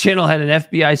 This channel had an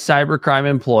FBI cybercrime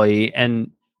employee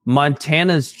and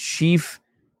Montana's chief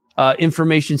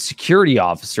information security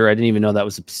officer. I didn't even know that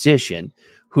was a position,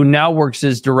 who now works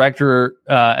as director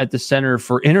at the Center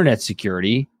for Internet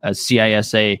Security, a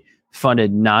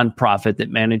CISA-funded nonprofit that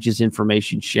manages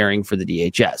information sharing for the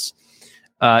DHS.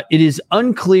 It is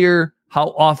unclear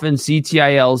how often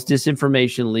CTIL's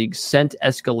disinformation league sent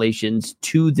escalations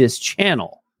to this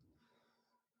channel.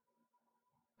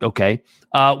 Okay.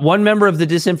 One member of the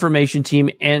disinformation team,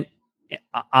 and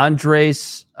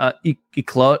Andres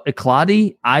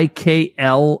Iklody,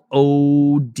 Iklody,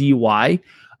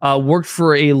 worked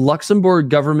for a Luxembourg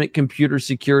government computer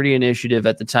security initiative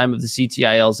at the time of the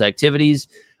CTIL's activities,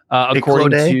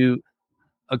 according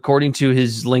to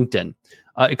his LinkedIn.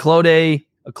 Iklody,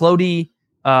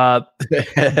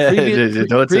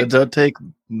 don't take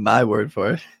my word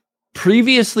for it.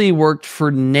 Previously worked for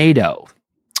NATO.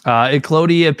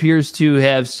 Iklody appears to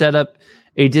have set up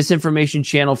a disinformation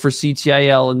channel for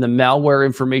CTIL in the malware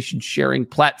information sharing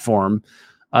platform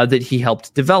that he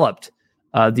helped develop.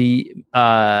 The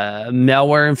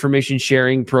malware information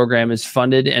sharing program is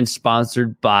funded and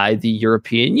sponsored by the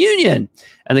European Union.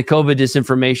 And the COVID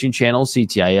disinformation channel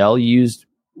CTIL used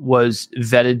was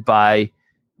vetted by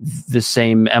the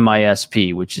same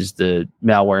MISP, which is the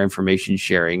malware information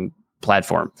sharing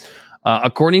platform.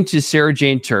 According to Sarah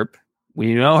Jane Terp,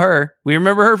 we know her. We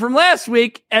remember her from last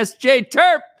week, SJ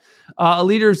Terp, a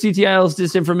leader of CTIL's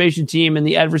disinformation team and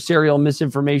the adversarial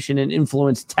misinformation and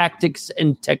influence tactics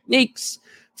and techniques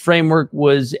framework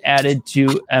was added to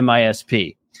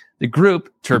MISP. The group,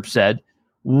 Terp said,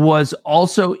 was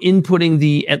also inputting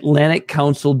the Atlantic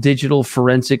Council Digital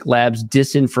Forensic Lab's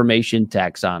disinformation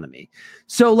taxonomy.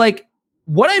 So, like,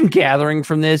 what I'm gathering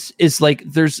from this is, like,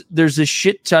 there's a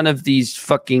shit ton of these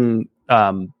fucking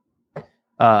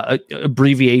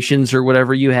abbreviations or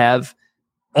whatever you have,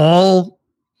 all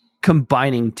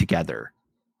combining together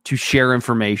to share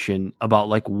information about,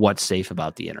 like, what's safe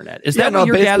about the internet. Is that what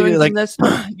you're gathering from this?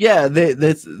 Yeah,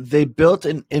 they built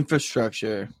an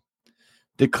infrastructure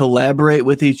to collaborate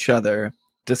with each other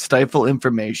to stifle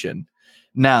information.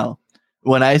 Now,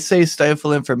 when I say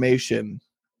stifle information,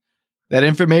 that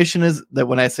information is that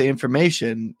when I say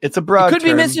information, it's a broad term. It could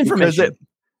be misinformation.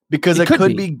 Because it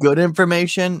could be good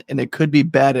information and it could be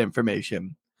bad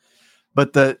information.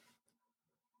 But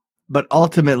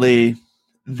ultimately,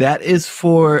 that is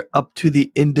for up to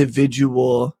the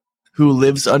individual who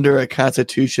lives under a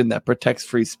constitution that protects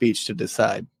free speech to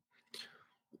decide.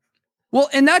 Well,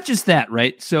 and not just that,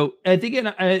 right? So I think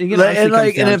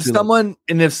if someone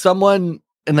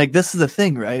this is the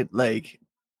thing, right? Like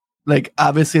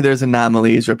obviously there's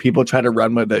anomalies where people try to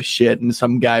run with this shit and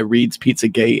some guy reads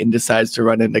Pizzagate and decides to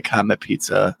run into Comet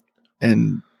Pizza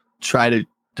and try to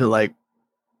like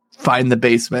find the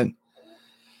basement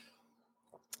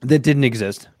that didn't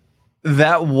exist.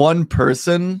 That one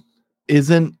person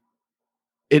isn't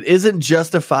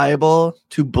justifiable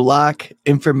to block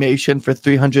information for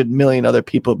 300 million other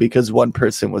people because one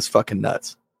person was fucking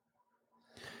nuts.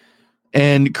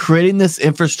 And creating this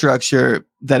infrastructure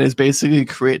that is basically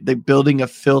building a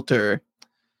filter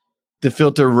to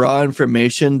filter raw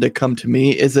information to come to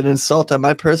me is an insult on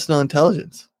my personal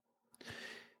intelligence.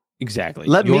 Exactly.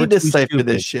 Let me decipher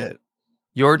this shit.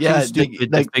 You're too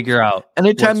stupid to figure out.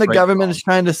 Anytime the government is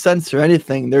trying to censor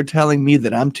anything, they're telling me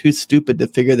that I'm too stupid to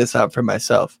figure this out for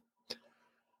myself.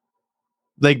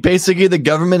 Like, basically, the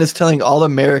government is telling all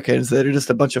Americans that they're just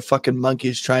a bunch of fucking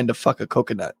monkeys trying to fuck a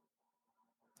coconut.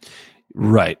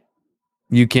 Right.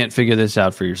 You can't figure this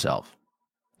out for yourself.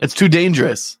 It's too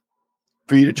dangerous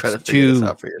for you to try to figure this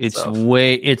out for yourself.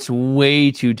 It's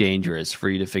way too dangerous for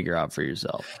you to figure out for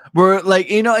yourself. We're like,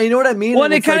 you know what I mean? Well,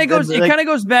 and it kind of goes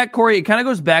back, Corey. It kind of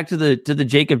goes back to the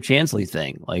Jacob Chansley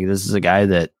thing. Like, this is a guy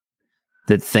that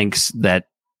thinks that,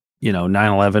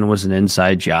 9/11 was an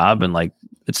inside job, and like,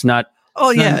 it's not. Oh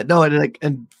yeah, no,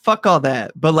 and fuck all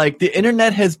that. But like, the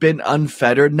internet has been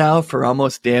unfettered now for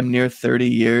almost damn near 30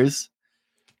 years,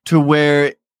 to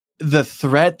where the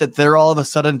threat that they're all of a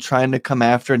sudden trying to come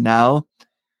after now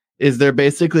is they're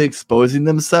basically exposing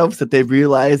themselves, that they've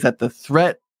realized that the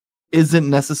threat isn't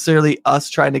necessarily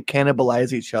us trying to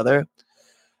cannibalize each other.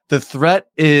 The threat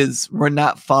is we're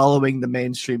not following the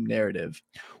mainstream narrative.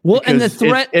 Well, and the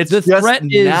threat is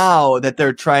now that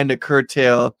they're trying to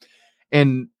curtail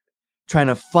and trying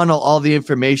to funnel all the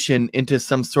information into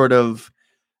some sort of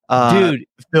filter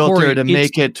Corey, to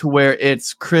make it to where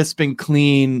it's crisp and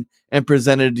clean and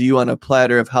presented to you on a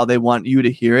platter of how they want you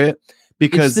to hear it.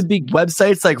 Because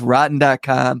websites like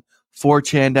Rotten.com,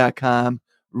 4chan.com,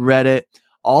 Reddit,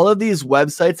 all of these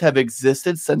websites have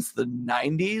existed since the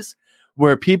 90s,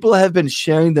 where people have been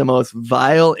sharing the most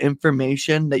vile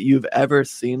information that you've ever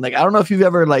seen. Like, I don't know if you've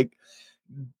ever like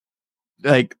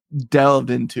dove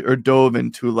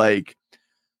into like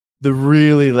the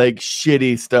really like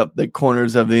shitty stuff, the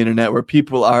corners of the internet where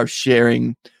people are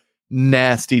sharing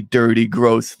nasty, dirty,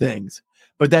 gross things.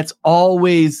 But that's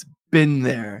always been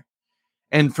there.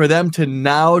 And for them to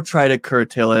now try to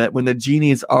curtail it when the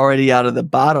genie's already out of the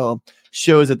bottle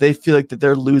shows that they feel like that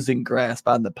they're losing grasp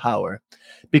on the power.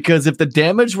 Because if the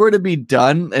damage were to be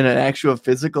done in an actual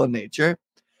physical nature,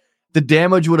 the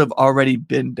damage would have already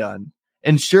been done.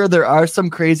 And sure, there are some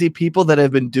crazy people that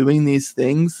have been doing these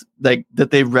things, like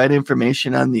that they've read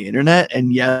information on the internet.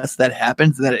 And yes, that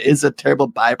happens. That is a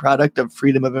terrible byproduct of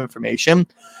freedom of information.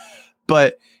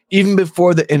 But even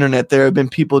before the internet, there have been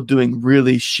people doing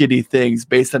really shitty things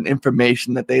based on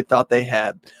information that they thought they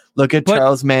had. Look at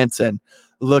Charles Manson.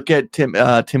 Look at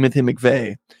Timothy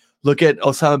McVeigh. Look at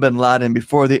Osama bin Laden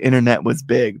before the internet was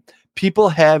big. People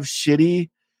have shitty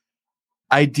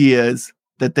ideas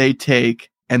that they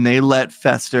take and they let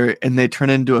fester and they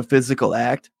turn into a physical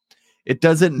act. It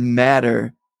doesn't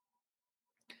matter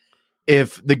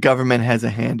if the government has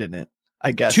a hand in it,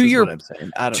 I guess is what I'm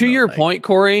saying. To your point,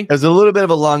 Corey. It was a little bit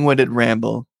of a long-winded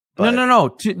ramble. But.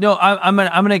 No. I'm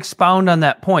gonna expound on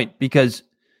that point because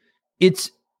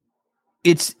it's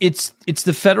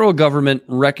the federal government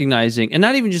recognizing, and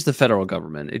not even just the federal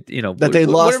government, that they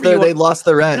lost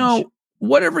their edge.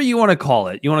 Whatever you want to call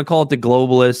it. You want to call it the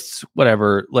globalists,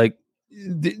 whatever. Like,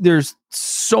 there's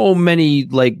so many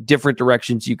like different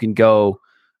directions you can go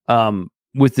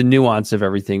with the nuance of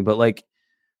everything. But like,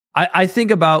 I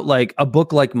think about like a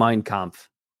book like Mein Kampf.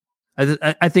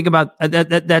 I think about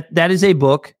that is a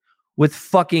book with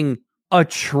fucking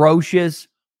atrocious,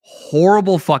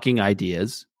 horrible fucking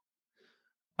ideas.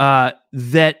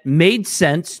 That made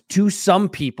sense to some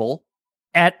people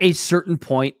at a certain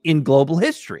point in global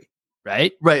history,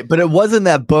 right? Right, but it wasn't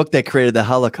that book that created the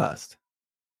Holocaust.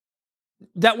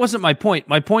 That wasn't my point.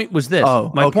 My point was this.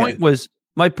 My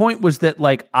point was that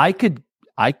like I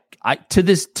to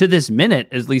this minute,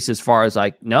 at least as far as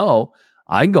I know,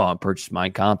 I can go out and purchase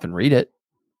Mein Kampf and read it.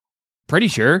 Pretty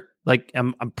sure. Like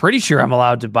I'm pretty sure I'm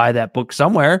allowed to buy that book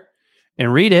somewhere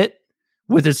and read it.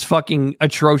 With its fucking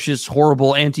atrocious,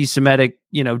 horrible, anti-Semitic,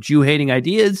 Jew-hating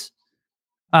ideas.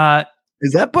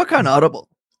 Is that book on Audible?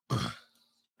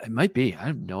 It might be. I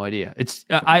have no idea. It's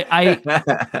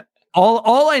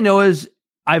all I know is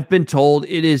I've been told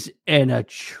it is an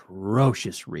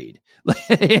atrocious read.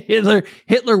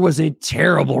 Hitler was a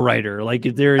terrible writer. Like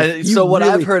what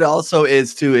I've heard also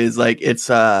is like it's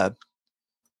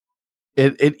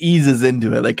it eases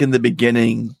into it. Like in the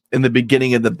beginning of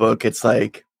the book, it's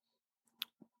like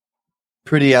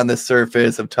pretty on the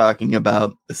surface of talking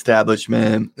about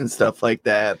establishment and stuff like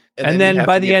that. And then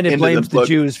by the end, it blames the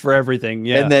Jews for everything.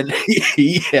 Yeah. And then,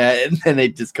 and then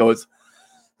it just goes,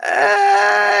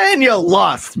 and you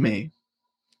lost me.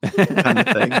 Kind of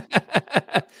thing.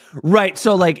 Right.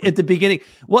 So like at the beginning,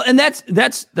 well, and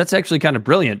that's actually kind of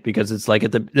brilliant because it's like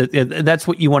that's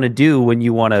what you want to do when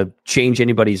you want to change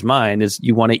anybody's mind is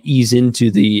you want to ease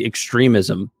into the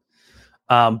extremism.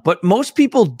 But most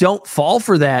people don't fall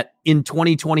for that in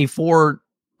 2024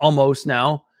 almost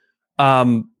now,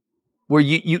 where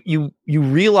you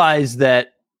realize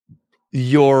that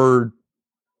you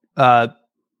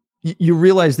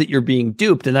realize that you're being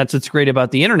duped. And that's what's great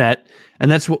about the internet.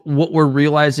 And that's what we're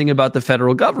realizing about the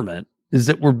federal government is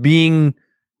that we're being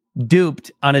duped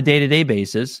on a day-to-day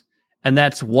basis. And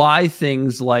that's why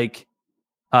things like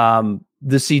the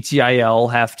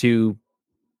CTIL have to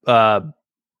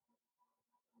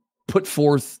put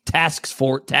forth task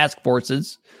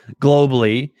forces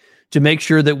globally to make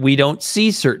sure that we don't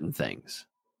see certain things,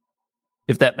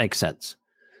 if that makes sense.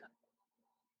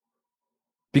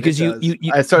 Because I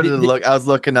was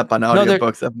looking up on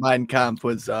audiobooks if Mein Kampf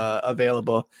was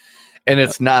available, and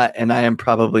it's not, and I am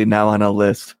probably now on a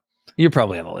list. You're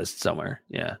probably on a list somewhere.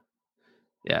 Yeah.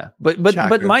 But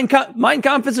Mein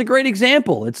Kampf is a great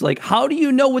example. It's like, how do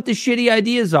you know what the shitty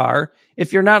ideas are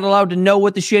if you're not allowed to know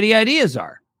what the shitty ideas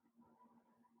are?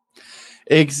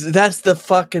 That's the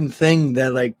fucking thing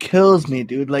that like kills me,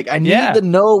 dude. Like I need to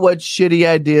know what shitty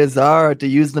ideas are to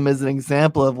use them as an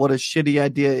example of what a shitty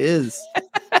idea is.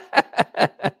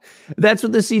 That's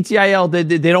what the CTIL they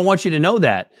don't want you to know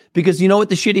that, because you know what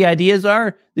the shitty ideas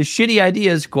are? The shitty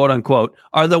ideas, quote unquote,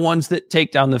 are the ones that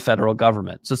take down the federal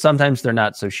government. So sometimes they're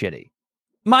not so shitty.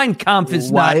 Mein Kampf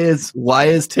is why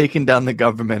is taking down the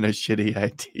government a shitty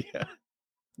idea?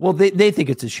 Well, they think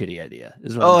it's a shitty idea.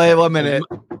 Hey, 1 minute.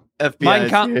 FBI.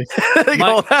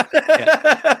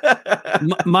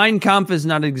 Mein Kampf is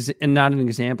not an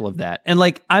example of that. And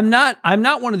like, I'm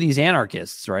not one of these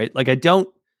anarchists, right? Like, I do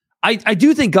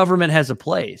think government has a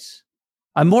place.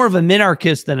 I'm more of a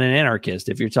minarchist than an anarchist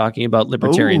if you're talking about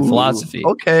libertarian philosophy.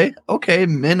 Okay,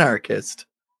 minarchist.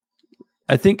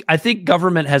 I think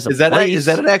government has a place. Is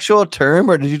that an actual term,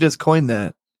 or did you just coin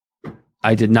that?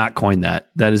 I did not coin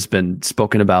that. That has been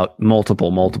spoken about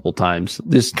multiple times. I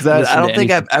don't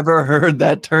think I've ever heard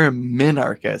that term,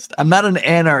 minarchist. I'm not an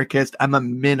anarchist. I'm a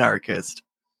minarchist.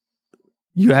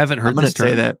 You haven't heard this term?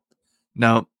 I'm going to say that.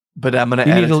 No, but I'm going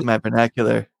to add it to my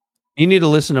vernacular. You need to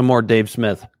listen to more Dave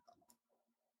Smith.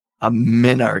 A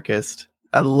minarchist.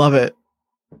 I love it.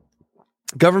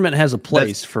 Government has a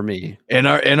place for me. In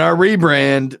our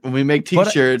rebrand, when we make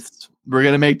t-shirts, we're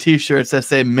going to make t-shirts that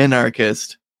say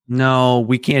minarchist. No,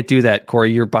 we can't do that,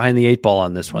 Corey. You're behind the 8 ball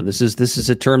on this one. This is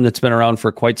a term that's been around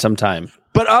for quite some time.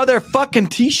 But are there fucking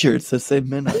t-shirts that say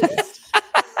minarchist?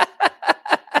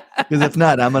 Because if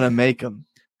not, I'm going to make them.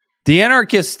 The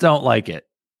anarchists don't like it.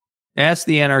 Ask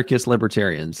the anarchist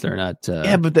libertarians. They're not.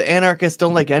 But the anarchists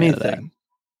don't like anything.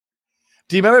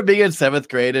 Do you remember being in 7th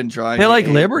grade and drawing? They like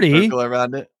liberty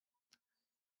around it.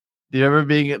 Do you remember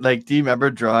being like? Do you remember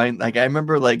drawing? Like I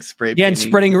remember like spray. Yeah, and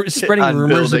spreading rumors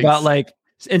buildings. about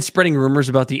spreading rumors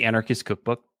about the anarchist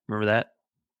cookbook. Remember that?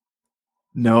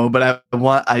 No, but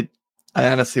I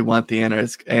honestly want the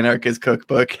anarchist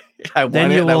cookbook.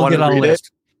 Then you will get on a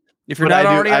list. If you're not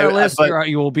already on a list,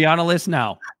 you will be on a list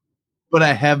now. But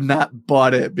I have not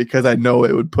bought it because I know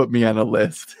it would put me on a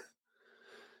list.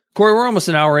 Corey, we're almost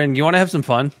an hour in. You want to have some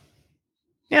fun?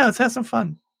 Yeah, let's have some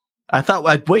fun.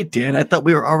 Wait, Dan, I thought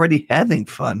we were already having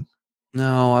fun.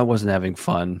 No, I wasn't having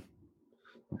fun.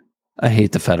 I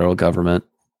hate the federal government.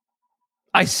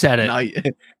 I said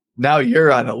it. Now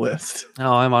you're on a list.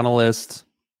 Oh, I'm on a list.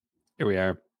 Here we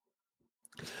are.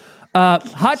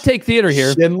 Hot Take Theater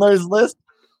here. Schindler's List?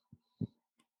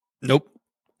 Nope.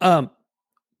 I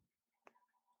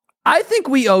think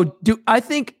we owe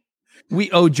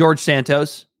George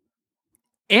Santos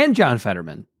and John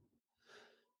Fetterman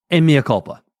and mea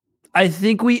culpa. I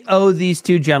think we owe these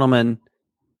two gentlemen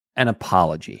an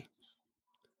apology.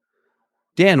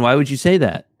 Dan, why would you say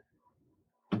that?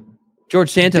 George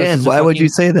Santos. Dan, why would you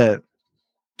say that?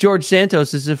 George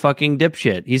Santos is a fucking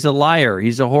dipshit. He's a liar.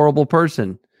 He's a horrible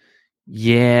person.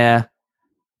 Yeah.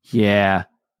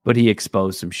 But he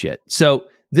exposed some shit. So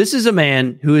this is a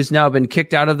man who has now been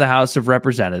kicked out of the House of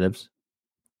Representatives.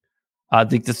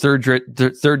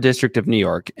 The third district of New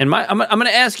York. And I'm going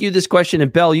to ask you this question,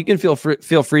 and Bell, you can feel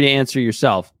free to answer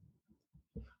yourself.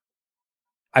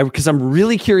 Because I'm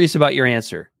really curious about your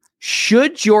answer.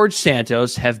 Should George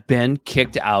Santos have been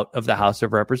kicked out of the House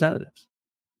of Representatives?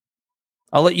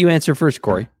 I'll let you answer first,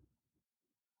 Corey.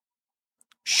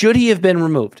 Should he have been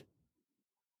removed?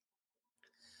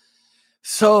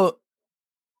 So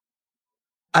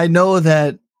I know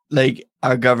that like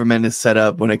our government is set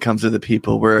up when it comes to the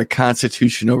people. We're a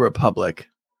constitutional republic.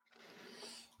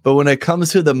 But when it comes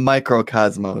to the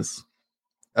microcosmos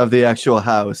of the actual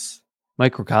house.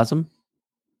 Microcosm?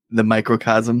 The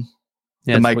microcosm.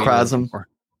 Yeah, the microsm.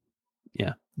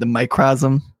 Yeah. The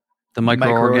microsm. The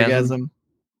microorgasm.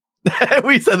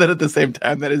 We said that at the same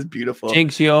time. That is beautiful.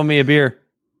 Jinx, you owe me a beer.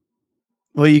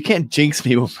 Well, you can't jinx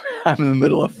me when I'm in the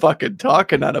middle of fucking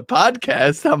talking on a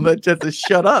podcast. I'm gonna just to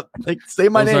shut up. Like, say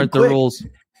my name. Those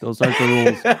aren't the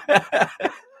rules.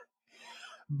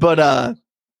 But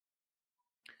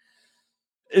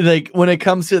like when it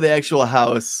comes to the actual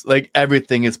house, like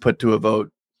everything is put to a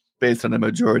vote based on a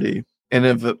majority. And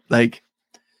if like,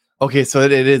 okay, so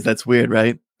it is. That's weird,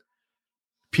 right?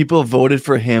 People voted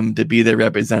for him to be their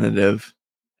representative.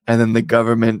 And then the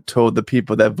government told the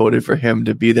people that voted for him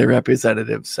to be their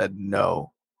representative said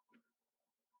no.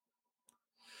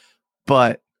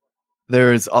 But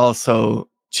there is also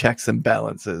checks and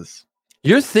balances.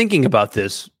 You're thinking about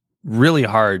this really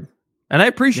hard, and I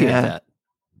appreciate that.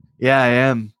 Yeah, I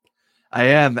am.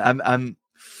 I'm.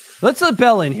 Let's let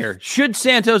Bell in here. Should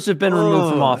Santos have been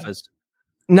removed from office?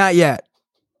 Not yet.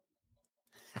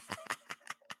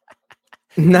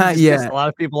 Not yet. A lot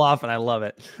of people off, and I love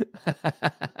it.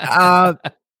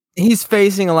 He's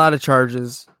facing a lot of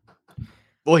charges.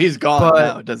 Well, he's gone But-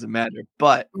 now. It doesn't matter.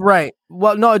 But Right.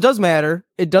 Well, no, it does matter.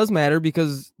 It does matter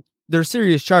because they're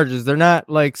serious charges. They're not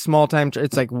like small time.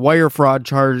 It's like wire fraud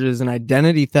charges and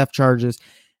identity theft charges,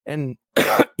 and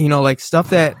like stuff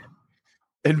that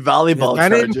in volleyball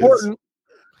kind of charges. important.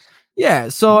 Yeah.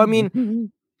 So I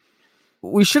mean,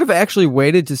 we should have actually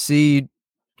waited to see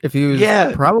if he was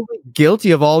probably guilty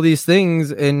of all these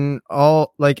things and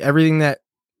all like everything that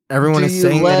everyone is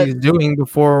saying that he's doing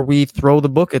before we throw the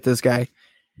book at this guy.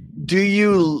 Do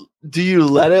you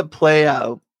let it play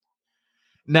out?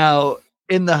 Now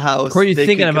in the house, Corey, you're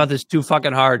thinking about this too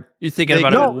fucking hard. You're thinking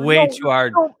about it way too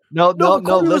hard. No. Corey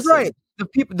was Listen. right.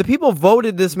 The people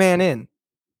voted this man in.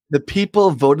 The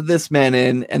people voted this man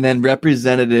in, and then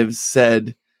representatives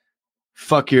said,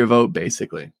 "Fuck your vote,"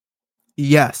 basically.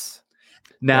 Yes.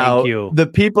 Now the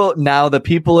people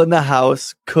in the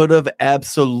house could have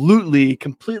absolutely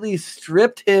completely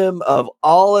stripped him of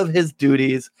all of his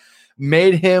duties,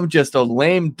 made him just a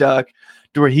lame duck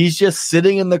to where he's just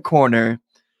sitting in the corner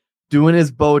doing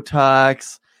his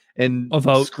Botox and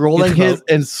scrolling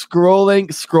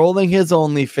his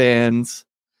OnlyFans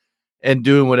and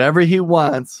doing whatever he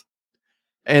wants.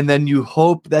 And then you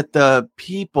hope that the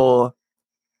people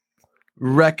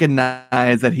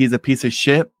recognize that he's a piece of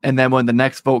shit, and then when the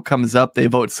next vote comes up, they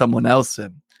vote someone else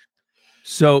in.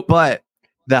 So, but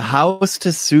the House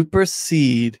to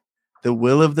supersede the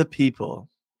will of the people.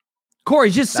 Corey,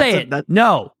 just say it.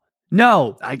 No.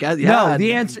 I guess no.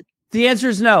 The answer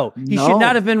is no. He should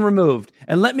not have been removed.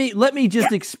 And let me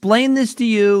just explain this to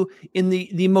you in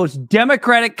the most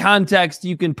democratic context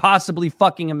you can possibly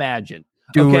fucking imagine.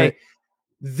 Okay,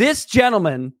 this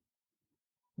gentleman.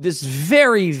 This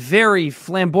very, very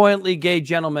flamboyantly gay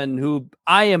gentleman who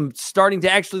I am starting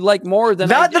to actually like more than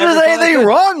not that there's anything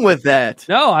wrong with that.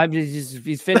 No,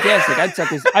 he's fantastic. I'd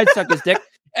suck his dick.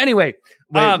 Anyway,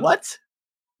 wait, what?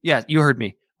 Yeah, you heard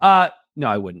me. No,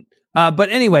 I wouldn't. But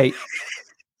anyway,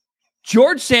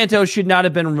 George Santos should not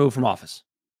have been removed from office.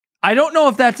 I don't know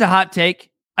if that's a hot take.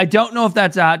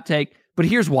 But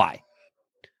here's why.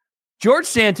 George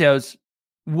Santos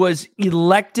was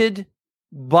elected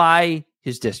by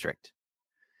his district.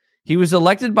 He was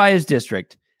elected by his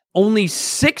district. Only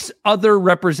 6 other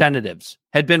representatives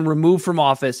had been removed from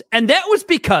office, and that was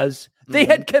because they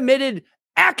had committed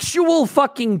actual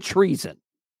fucking treason.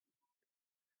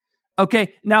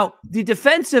 Okay, now the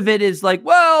defense of it is like,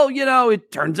 well,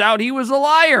 it turns out he was a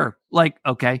liar. Like,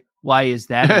 okay, why is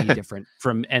that any different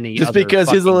from any just other because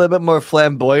he's a little bit more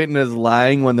flamboyant and is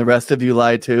lying when the rest of you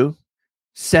lie too?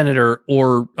 Senator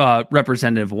or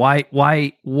representative? Why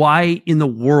in the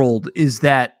world is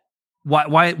that?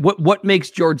 What makes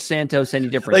George Santos any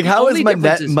different? Like how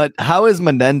is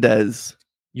Menendez?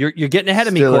 You're getting ahead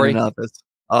of me, Corey. In office.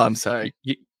 Oh, I'm sorry.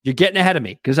 You're getting ahead of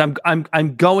me because I'm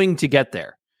going to get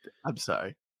there. I'm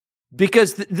sorry.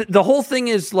 Because the whole thing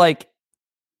is like,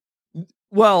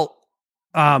 well,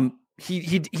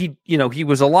 he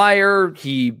was a liar.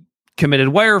 He committed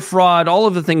wire fraud, all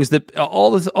of the things that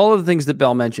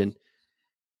Bell mentioned.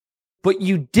 But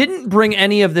you didn't bring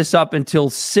any of this up until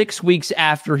 6 weeks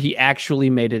after he actually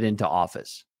made it into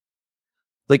office.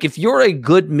 Like if you're a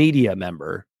good media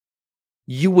member,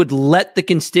 you would let the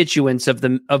constituents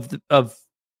that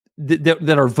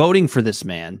are voting for this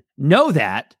man know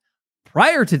that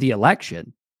prior to the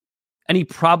election, and he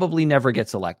probably never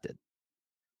gets elected.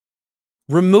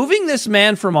 Removing this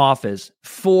man from office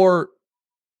for,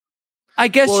 I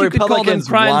guess you could call them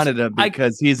crimes. Wanted him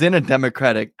because he's in a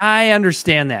Democratic. I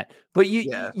understand that, but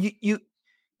you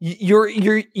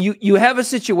have a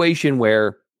situation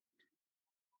where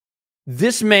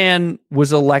this man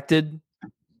was elected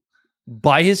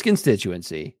by his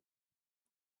constituency,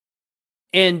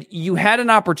 and you had an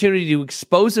opportunity to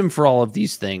expose him for all of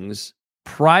these things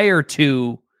prior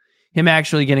to him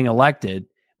actually getting elected,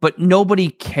 but nobody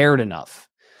cared enough.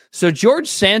 So George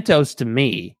Santos, to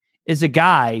me, is a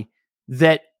guy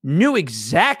that knew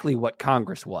exactly what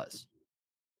Congress was.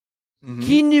 Mm-hmm.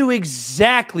 He knew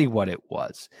exactly what it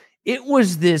was. It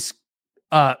was this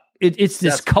it's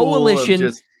this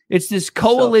coalition. It's this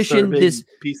coalition, this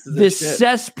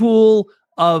cesspool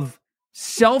of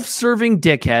self-serving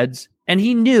dickheads. And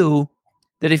he knew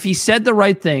that if he said the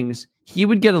right things, he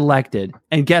would get elected.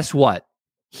 And guess what?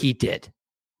 He did.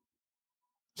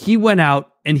 He went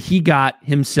out and he got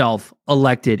himself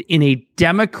elected in a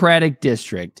Democratic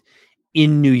district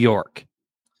in New York.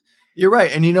 You're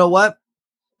right. And you know what?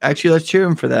 Actually, let's cheer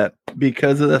him for that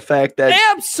because of the fact that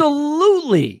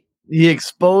absolutely he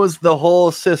exposed the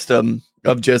whole system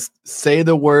of just say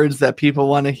the words that people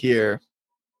want to hear.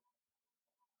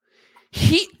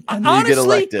 He and honestly you get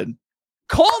elected.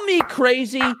 Call me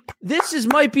crazy. This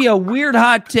might be a weird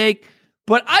hot take,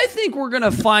 But I think we're going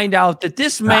to find out that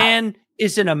this man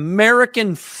is an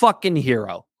American fucking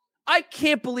hero. I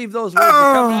can't believe those words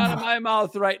are coming out of my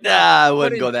mouth right now. Nah, I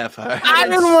wouldn't go that far. I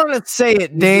didn't want to say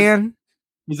it, Dan.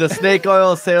 He's a snake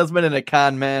oil salesman and a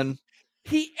con man.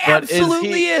 He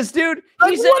absolutely is, dude.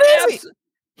 Like,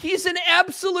 He's an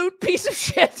absolute piece of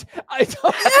shit. I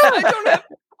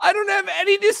don't have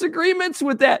any disagreements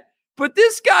with that. But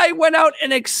this guy went out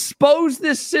and exposed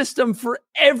this system for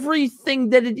everything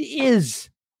that it is.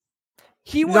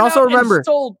 He went also out remember, and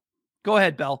sold. Go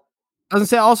ahead, Bell. I was gonna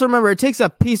say, also remember, it takes a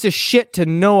piece of shit to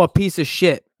know a piece of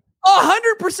shit.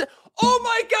 100%. Oh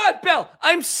my God, Bell.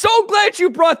 I'm so glad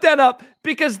you brought that up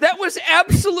because that was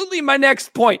absolutely my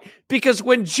next point. Because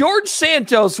when George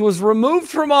Santos was removed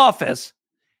from office,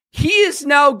 he is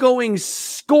now going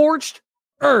scorched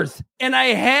earth. And I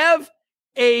have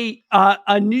a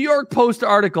New York Post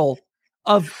article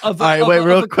of all right, wait,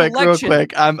 real quick.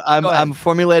 I'm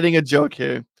formulating a joke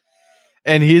here.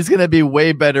 And he's going to be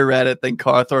way better at it than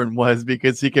Cawthorn was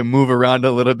because he can move around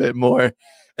a little bit more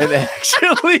and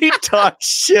actually talk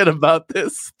shit about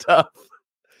this stuff.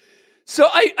 So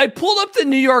I pulled up the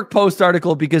New York Post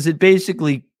article because it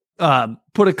basically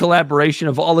put a collaboration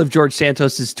of all of George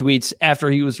Santos's tweets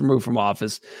after he was removed from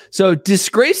office. So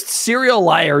disgraced serial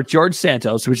liar George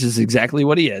Santos, which is exactly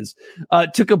what he is,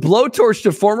 took a blowtorch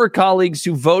to former colleagues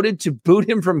who voted to boot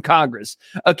him from Congress,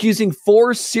 accusing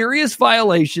 4 serious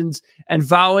violations and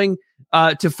vowing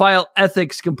to file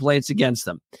ethics complaints against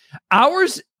them.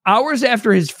 Hours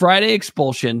after his Friday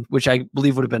expulsion, which I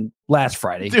believe would have been last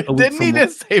Friday. Dude, didn't he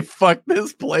just say "fuck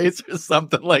this place" or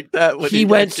something like that? When he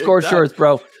went scorched earth,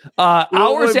 bro.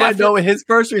 Hours after, no, his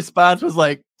first response was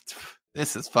like,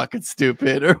 "This is fucking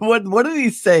stupid," or what? What did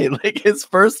he say? Like his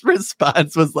first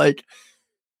response was like,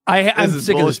 "I'm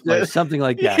sick of this place," something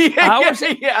like that.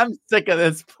 I'm sick of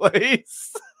this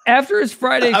place. After his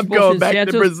Friday expulsion, I'm going back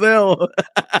to Brazil.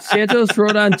 Santos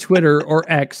wrote on Twitter or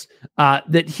X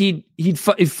that he'd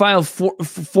filed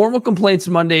formal complaints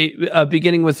Monday,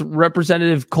 beginning with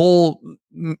Representative Cole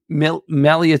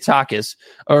Malliotakis,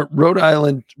 a Rhode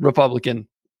Island Republican,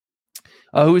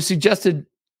 who he suggested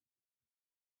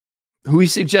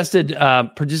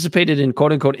participated in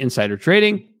 "quote unquote" insider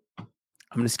trading. I'm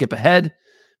going to skip ahead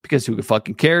because who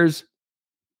fucking cares?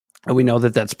 And we know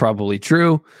that that's probably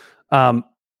true.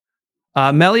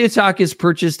 Malliotakis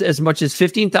purchased as much as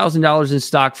 $15,000 in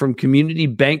stock from Community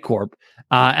Bank Corp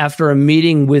after a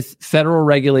meeting with federal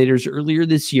regulators earlier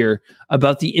this year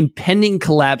about the impending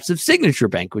collapse of Signature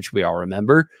Bank, which we all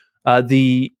remember.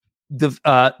 The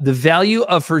value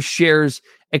of her shares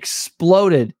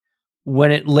exploded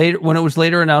when it was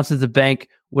later announced that the bank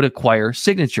would acquire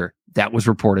Signature. That was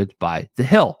reported by The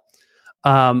Hill.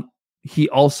 He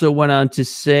also went on to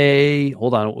say,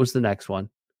 hold on, what was the next one?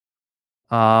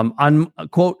 On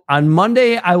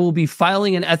Monday, I will be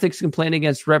filing an ethics complaint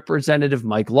against Representative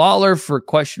Mike Lawler for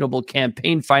questionable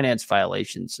campaign finance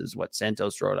violations, is what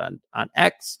Santos wrote on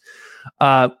X.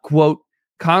 Quote,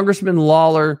 Congressman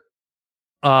Lawler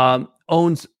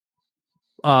owns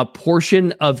a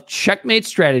portion of Checkmate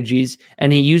Strategies,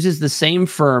 and he uses the same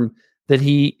firm that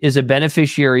he is a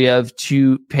beneficiary of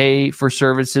to pay for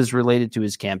services related to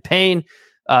his campaign.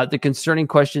 The concerning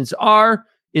questions are,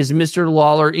 is Mr.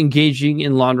 Lawler engaging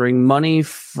in laundering money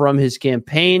from his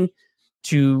campaign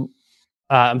to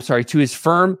his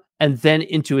firm and then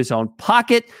into his own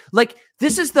pocket? Like,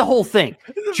 this is the whole thing.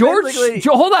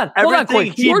 Hold on,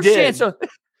 quick.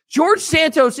 George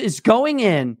Santos is going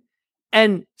in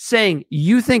and saying,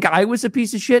 you think I was a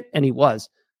piece of shit? And he was.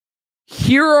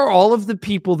 Here are all of the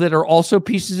people that are also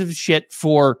pieces of shit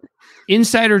for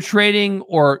insider trading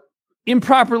or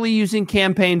improperly using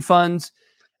campaign funds.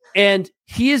 And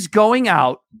he is going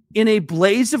out in a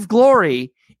blaze of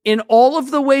glory in all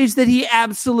of the ways that he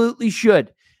absolutely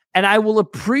should. And I will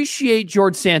appreciate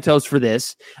George Santos for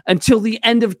this until the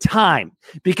end of time,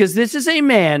 because this is a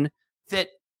man that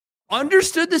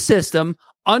understood the system,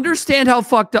 understood how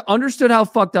fucked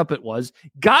up it was,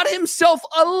 got himself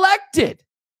elected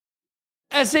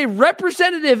as a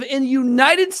representative in the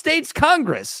United States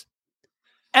Congress,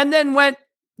 and then went,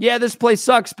 yeah, this place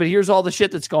sucks, but here's all the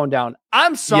shit that's going down.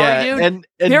 I'm sorry, dude. And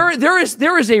there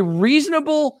is a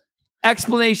reasonable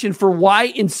explanation for why,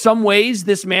 in some ways,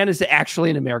 this man is actually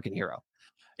an American hero.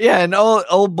 Yeah, and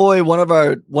old boy, one of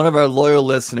our loyal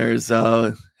listeners,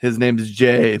 his name is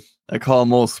Jay. I call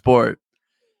him Old Sport.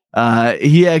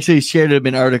 He actually shared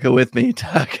an article with me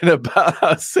talking about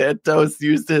how Santos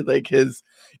used it, like his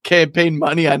campaign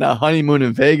money on a honeymoon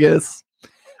in Vegas,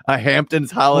 a Hamptons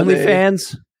holiday,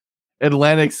 OnlyFans,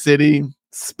 Atlantic City,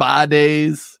 spa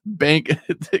days, bank.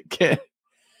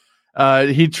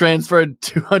 He transferred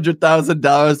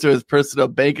 $200,000 to his personal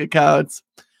bank accounts.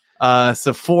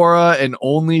 Sephora and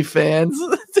OnlyFans.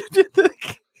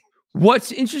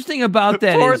 What's interesting about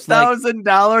that is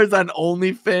 $4,000 on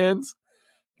OnlyFans.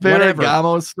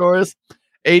 Ferragamo stores,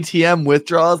 ATM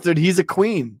withdrawals. Dude, he's a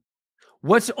queen.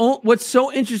 What's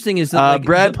so interesting is that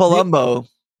Brad Palumbo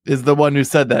is the one who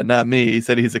said that, not me. He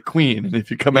said he's a queen, and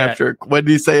if you come after, what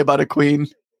did he say about a queen?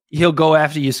 He'll go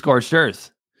after you, scorched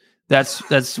earth.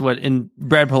 That's what. And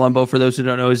Brad Palumbo, for those who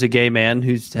don't know, is a gay man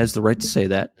who has the right to say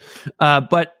that.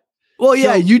 But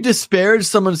you disparage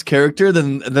someone's character,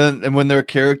 then and when their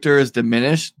character is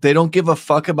diminished, they don't give a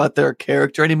fuck about their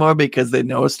character anymore because they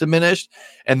know it's diminished,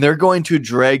 and they're going to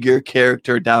drag your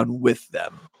character down with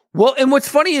them. Well, and what's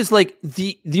funny is like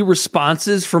the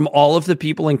responses from all of the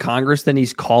people in Congress that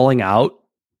he's calling out,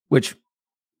 which,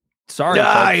 sorry,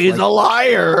 folks, he's a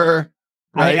liar.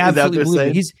 Right? I absolutely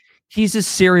believe he's a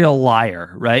serial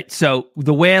liar, right? So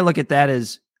the way I look at that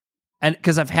is, and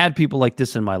because I've had people like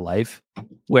this in my life,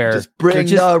 where just bring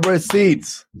the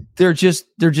receipts. They're just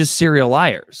serial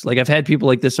liars. Like I've had people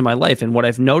like this in my life, and what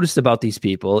I've noticed about these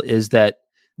people is that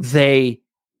they're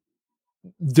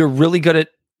really good at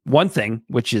one thing,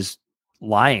 which is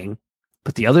lying,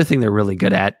 but the other thing they're really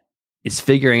good at is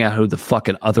figuring out who the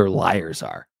fucking other liars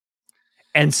are.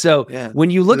 And so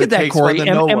when you look at that, Corey,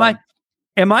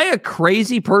 am I a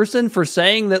crazy person for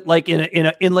saying that, like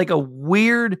in like a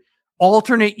weird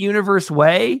alternate universe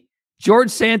way, George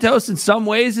Santos in some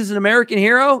ways is an American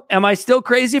hero? Am I still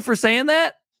crazy for saying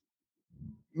that?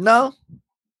 No.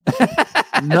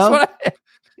 No.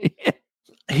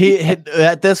 He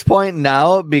at this point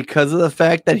now, because of the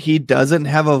fact that he doesn't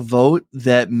have a vote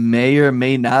that may or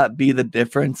may not be the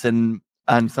difference on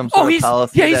some sort of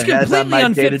policy. Yeah, he's completely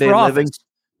unfit for office.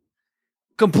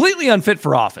 Completely unfit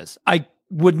for office. I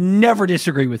would never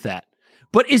disagree with that.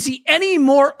 But is he any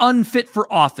more unfit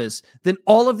for office than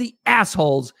all of the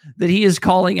assholes that he is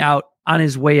calling out on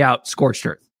his way out scorched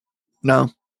earth? No.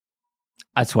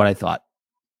 That's what I thought.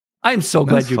 I'm so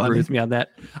glad you agree with me on that.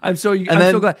 I'm so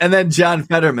glad. And then John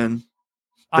Fetterman.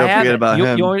 Don't forget about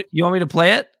him. You want me to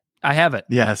play it? I have it.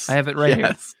 Yes. I have it right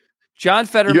here. John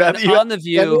Fetterman on The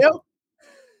View. Cameo?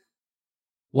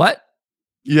 What?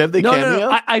 You have the cameo?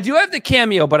 No. I do have the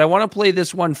cameo, but I want to play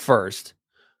this one first.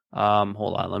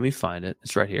 Hold on. Let me find it.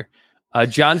 It's right here.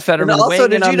 John Fetterman. And also,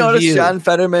 did you notice View. John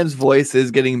Fetterman's voice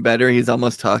is getting better? He's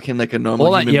almost talking like a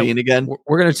normal human being again.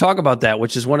 We're going to talk about that,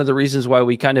 which is one of the reasons why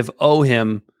we kind of owe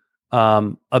him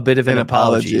a bit of an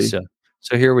apology.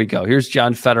 So here we go. Here's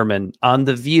John Fetterman on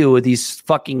The View with these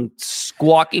fucking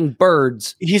squawking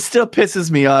birds. He still pisses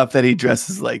me off that he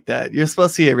dresses like that. You're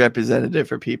supposed to be a representative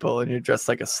for people, and you're dressed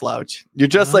like a slouch. You're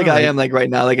dressed like I am, like right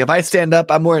now. Like if I stand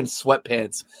up, I'm wearing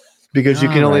sweatpants because you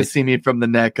can only see me from the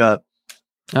neck up.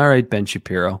 All right, Ben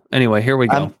Shapiro. Anyway, here we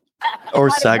go. Or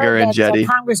Saagar and Jetty.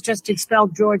 Congress just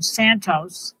expelled George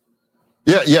Santos.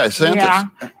 Yeah, Santos. Yeah,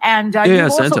 and you've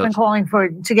also Santos. been calling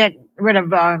to get rid of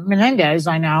Menendez,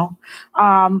 I know.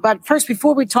 But first,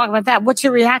 before we talk about that, what's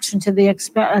your reaction to the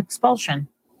expulsion?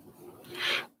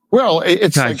 Well,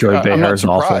 it's like, I'm not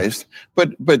surprised,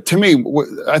 but to me,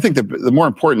 I think the more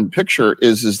important picture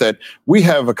is that we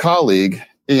have a colleague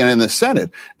in the Senate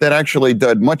that actually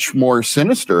did much more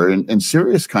sinister and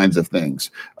serious kinds of things.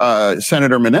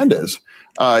 Senator Menendez,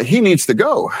 he needs to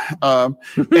go.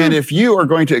 And if you are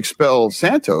going to expel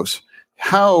Santos,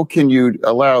 how can you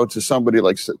allow to somebody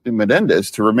like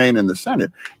Menendez to remain in the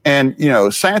Senate? And,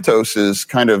 Santos is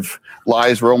kind of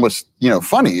lies were almost,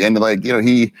 funny. And like,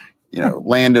 he,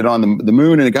 landed on the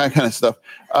moon and that kind of stuff.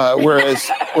 Whereas,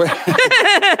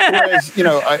 I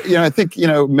think,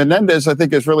 Menendez, I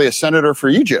think is really a senator for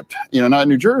Egypt, not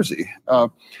New Jersey.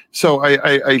 So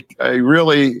I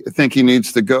really think he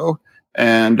needs to go.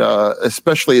 And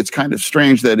especially it's kind of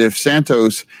strange that if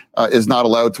Santos is not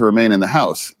allowed to remain in the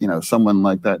House, someone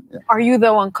like that. Yeah. Are you,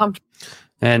 though, uncomfortable?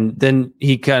 And then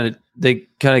they kind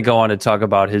of go on to talk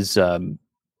about his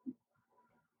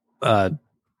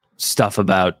stuff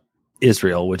about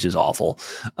Israel, which is awful.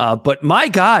 But my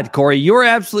God, Corey, you're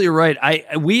absolutely right.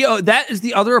 That is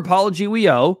the other apology we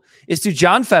owe is to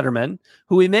John Fetterman,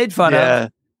 who we made fun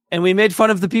of. And we made fun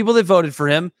of the people that voted for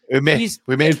him. We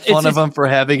made fun of him for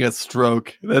having a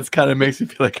stroke. That's kind of makes me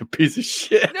feel like a piece of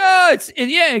shit. No,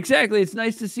 exactly. It's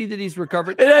nice to see that he's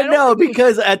recovered. And I know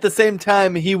because at the same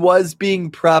time he was being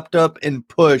propped up and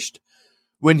pushed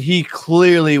when he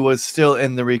clearly was still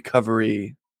in the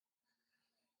recovery.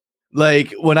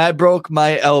 Like when I broke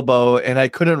my elbow and I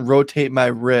couldn't rotate my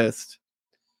wrist,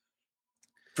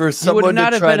 for someone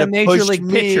to try to push me,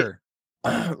 pitcher,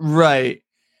 right?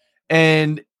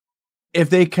 And if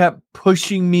they kept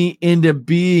pushing me into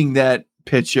being that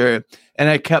pitcher, and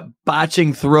I kept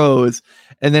botching throws,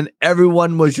 and then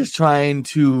everyone was just trying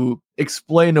to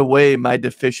explain away my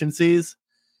deficiencies,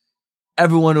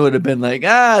 everyone would have been like,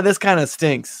 this kind of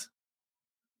stinks.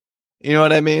 You know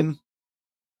what I mean?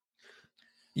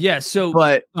 Yeah. So,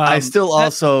 but I still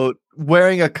also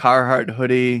wearing a Carhartt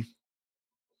hoodie.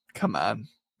 Come on.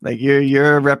 Like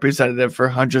you're a representative for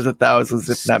hundreds of thousands,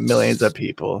 if not millions of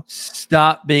people.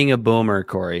 Stop being a boomer,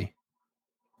 Corey.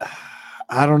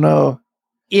 I don't know.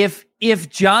 If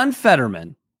John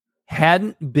Fetterman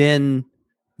hadn't been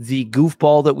the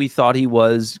goofball that we thought he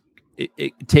was,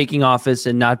 taking office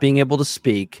and not being able to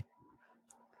speak,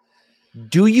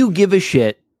 do you give a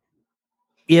shit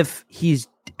if he's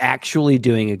actually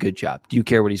doing a good job? Do you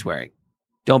care what he's wearing?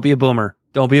 Don't be a boomer.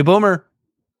 Don't be a boomer.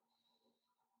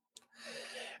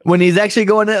 When he's actually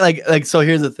going in, like, so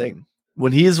here's the thing.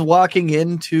 When he's walking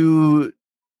into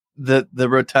the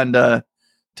rotunda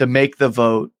to make the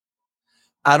vote,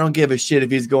 I don't give a shit if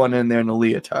he's going in there in a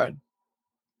leotard.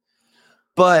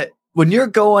 But when you're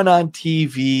going on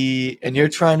TV and you're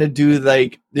trying to do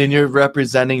and you're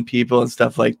representing people and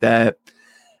stuff like that,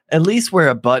 at least wear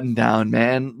a button down,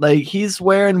 man. Like he's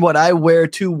wearing what I wear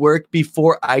to work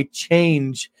before I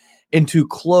change into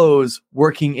clothes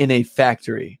working in a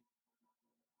factory.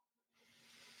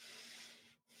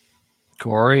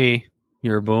 Corey,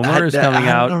 your boomer is coming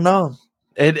out. I don't know.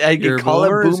 You call it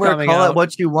boomer, call it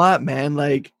what you want, man.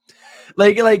 Like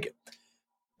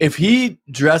if he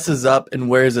dresses up and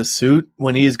wears a suit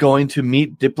when he's going to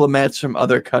meet diplomats from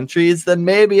other countries, then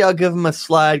maybe I'll give him a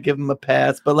slide, give him a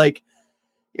pass. But like,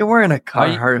 you're wearing a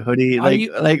Carhartt hoodie.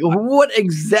 What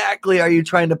exactly are you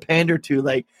trying to pander to?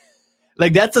 Like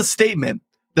that's a statement.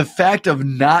 The fact of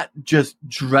not just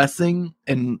dressing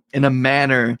in a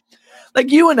manner. Like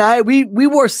you and I, we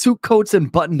wore suit coats and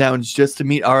button downs just to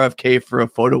meet RFK for a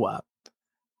photo op.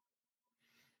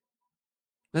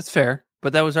 That's fair,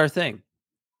 but that was our thing.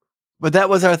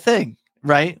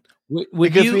 Right?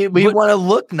 Because we want to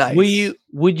look nice.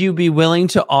 Would you be willing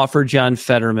to offer John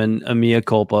Fetterman a mea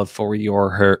culpa for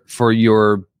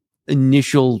your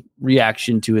initial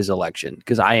reaction to his election?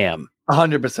 Because I am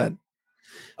 100%.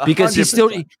 Because he's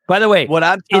still. By the way, what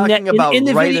I'm talking about in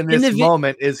this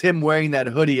moment is him wearing that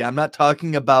hoodie. I'm not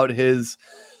talking about his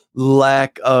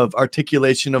lack of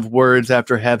articulation of words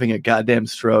after having a goddamn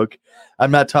stroke. I'm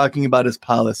not talking about his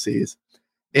policies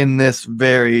in this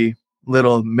very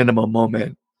little minimal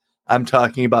moment. I'm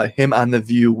talking about him on The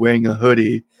View wearing a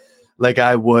hoodie like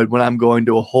I would when I'm going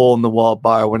to a hole-in-the-wall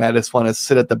bar when I just want to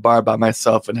sit at the bar by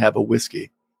myself and have a whiskey.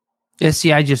 Yeah,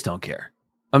 see, I just don't care.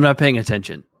 I'm not paying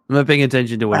attention. I'm not paying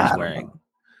attention to what he's wearing.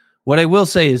 What I will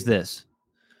say is this.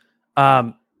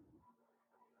 John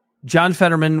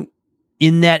Fetterman,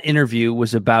 in that interview,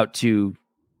 was about to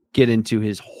get into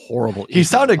his horrible He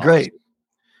sounded policy. Great.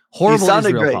 Horrible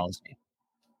Israel policy.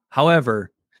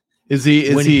 However, is he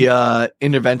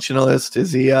interventionalist?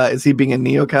 Is he being a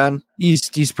neocon?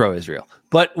 He's pro-Israel.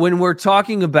 But when we're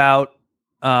talking about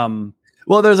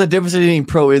well, there's a difference between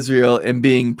pro-Israel and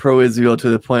being pro-Israel to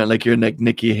the point like you're like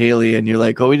Nikki Haley and you're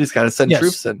like, we just got to send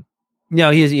troops in.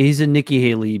 No, he's a Nikki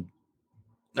Haley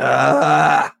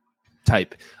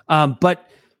type. But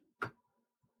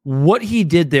what he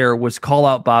did there was call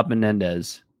out Bob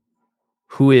Menendez,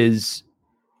 who is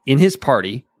in his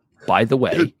party, by the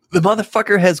way. The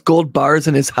motherfucker has gold bars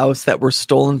in his house that were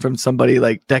stolen from somebody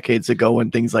like decades ago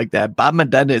and things like that. Bob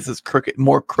Menendez is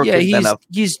more crooked than a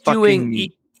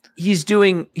He's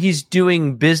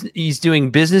doing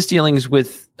business dealings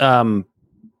with I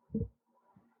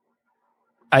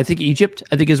think Egypt.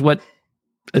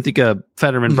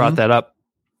 Fetterman brought that up.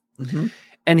 Mm-hmm.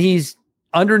 And he's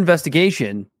under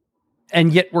investigation,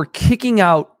 and yet we're kicking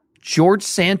out George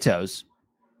Santos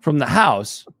from the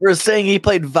House. We're saying he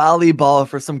played volleyball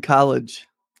for some college.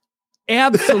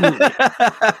 Absolutely.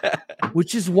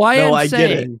 Which is why I'm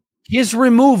saying his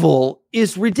removal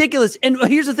is ridiculous. And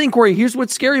here's the thing, Corey. Here's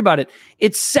what's scary about it.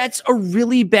 It sets a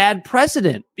really bad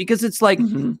precedent because it's like,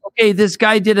 okay, this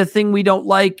guy did a thing we don't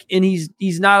like, and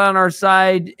he's not on our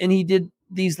side, and he did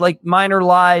these like minor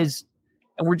lies,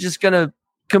 and we're just going to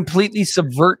completely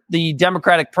subvert the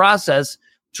democratic process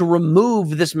to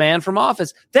remove this man from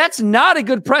office. That's not a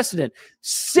good precedent.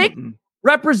 6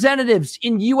 representatives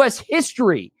in U.S.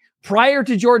 history prior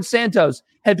to George Santos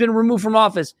had been removed from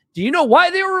office. Do you know why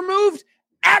they were removed?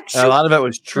 A lot of it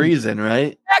was treason,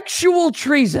 right? Actual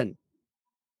treason.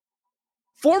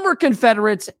 Former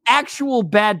Confederates, actual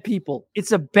bad people.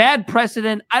 It's a bad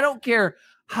precedent. I don't care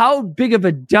how big of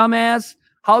a dumbass,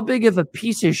 how big of a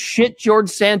piece of shit George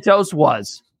Santos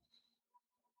was.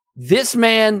 This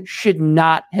man should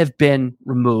not have been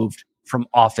removed from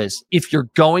office if you're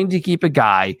going to keep a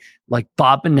guy like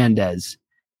Bob Menendez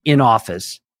in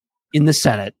office in the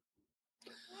Senate.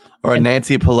 Or a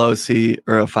Nancy Pelosi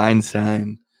or a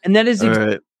Feinstein. And that is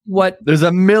what there's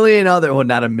a million other, well,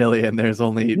 not a million. There's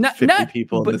only 50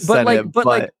 people in the Senate.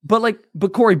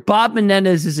 But Corey, Bob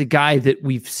Menendez is a guy that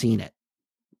we've seen it.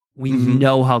 We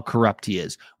know how corrupt he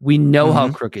is. We know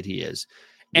how crooked he is.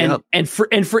 And and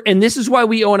this is why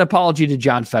we owe an apology to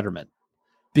John Fetterman,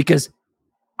 because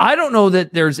I don't know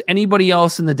that there's anybody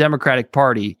else in the Democratic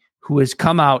Party who has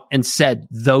come out and said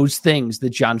those things that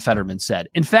John Fetterman said.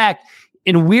 In fact,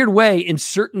 in a weird way, in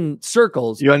certain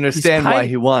circles, you understand why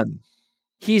he won.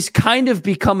 He's kind of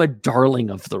become a darling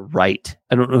of the right.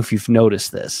 I don't know if you've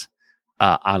noticed this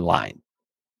online.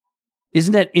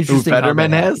 Isn't that interesting? Who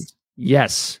Fetterman has?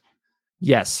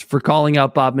 Yes, for calling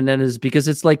out Bob Menendez, because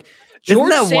it's like,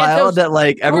 George Isn't that Santos, wild that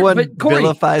like everyone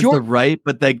vilifies the right,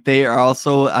 but like they are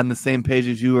also on the same page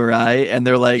as you or I, and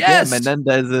they're like, yeah,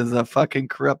 Menendez is a fucking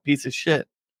corrupt piece of shit.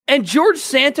 And George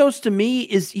Santos to me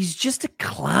he's just a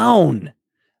clown.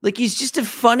 Like he's just a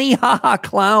funny haha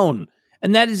clown.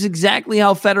 And that is exactly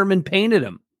how Fetterman painted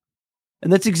him.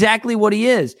 And that's exactly what he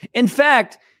is. In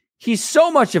fact, he's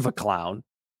so much of a clown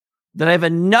that I have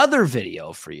another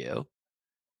video for you.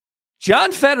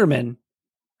 John Fetterman.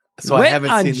 So I haven't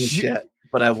seen this yet,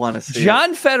 but I want to see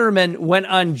John Fetterman went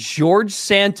on George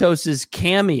Santos's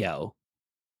Cameo.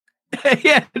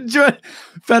 George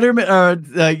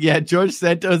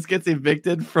Santos gets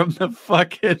evicted from the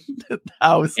fucking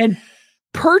house and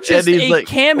purchased a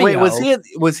Cameo. Wait, was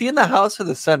he in the House or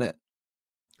the Senate?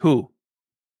 Who?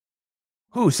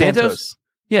 Santos?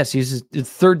 Yes, he's the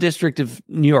 3rd District of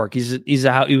New York. He was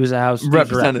a House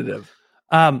representative.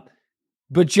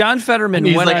 But John Fetterman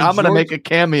went like, I'm going to make a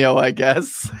cameo, I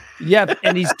guess. Yep,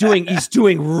 and he's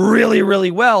doing really,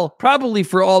 really well, probably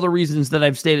for all the reasons that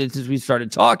I've stated since we started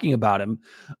talking about him.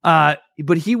 But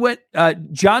he went.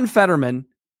 John Fetterman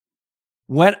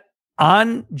went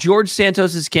on George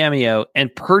Santos's Cameo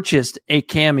and purchased a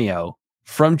cameo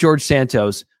from George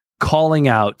Santos calling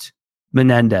out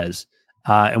Menendez.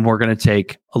 And we're going to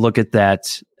take a look at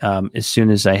that as soon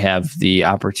as I have the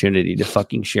opportunity to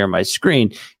fucking share my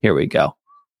screen. Here we go.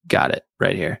 Got it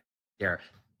right here.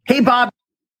 Hey,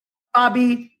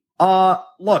 Bobby.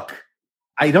 Look,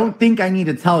 I don't think I need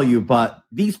to tell you, but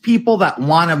these people that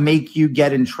want to make you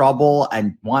get in trouble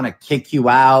and want to kick you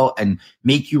out and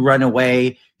make you run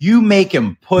away, you make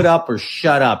them put up or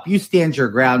shut up. You stand your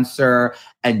ground, sir,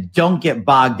 and don't get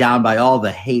bogged down by all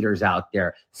the haters out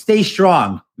there. Stay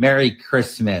strong. Merry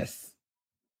Christmas.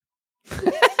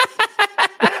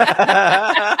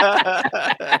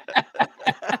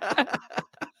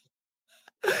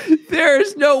 There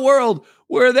is no world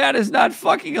where that is not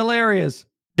fucking hilarious.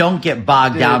 Don't get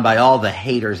bogged down by all the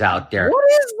haters out there. What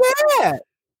is that?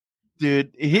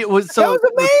 Dude, that was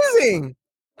amazing.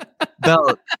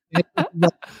 Bell,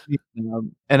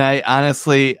 and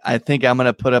I think I'm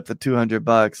gonna put up the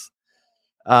 $200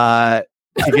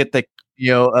 to get the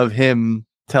of him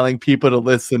telling people to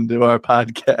listen to our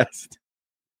podcast.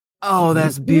 Oh,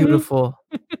 that's beautiful.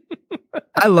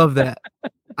 I love that.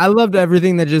 I loved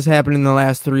everything that just happened in the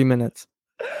last 3 minutes.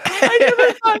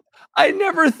 I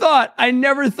never thought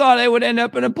I would end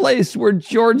up in a place where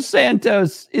George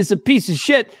Santos is a piece of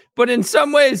shit, but in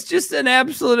some ways just an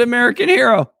absolute American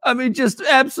hero. I mean, just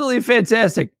absolutely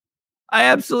fantastic. I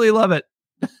absolutely love it.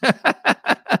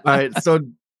 All right,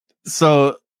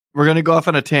 so we're gonna go off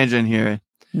on a tangent here.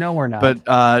 No, we're not.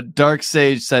 But Dark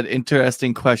Sage said,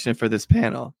 interesting question for this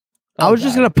panel. I was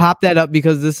just going to pop that up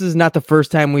because this is not the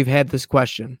first time we've had this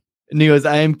question. And he goes,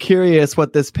 I am curious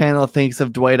what this panel thinks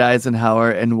of Dwight Eisenhower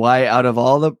and why out of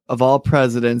all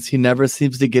presidents, he never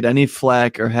seems to get any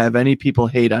flack or have any people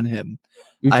hate on him.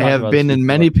 I have been in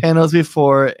many panels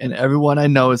before, and everyone I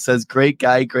know says, great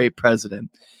guy, great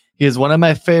president. He is one of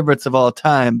my favorites of all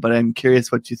time, but I'm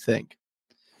curious what you think.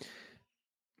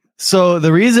 So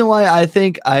the reason why I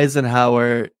think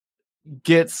Eisenhower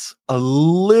gets a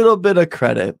little bit of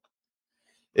credit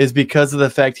is because of the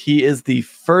fact he is the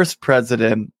first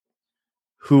president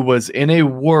who was in a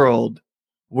world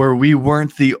where we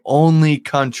weren't the only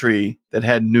country that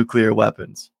had nuclear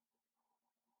weapons.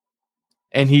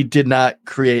 And he did not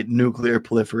create nuclear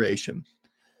proliferation.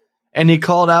 And he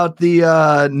called out the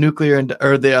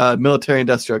the military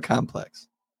industrial complex.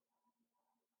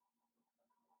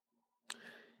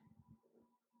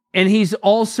 And he's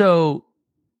also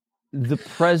the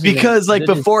president, because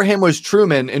before him was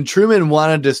Truman, and Truman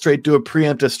wanted to do a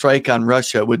preemptive strike on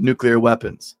Russia with nuclear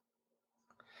weapons.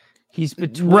 He's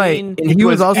between right, and he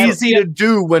was also easy to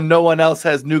do when no one else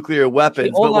has nuclear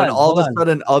weapons. But when all of a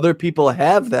sudden other people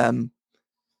have them,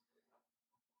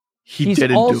 He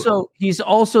didn't do it. He's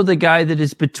also the guy that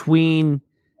is between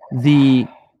the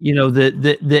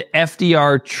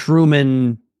FDR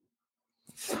Truman,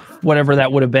 whatever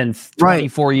that would have been,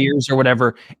 24 years or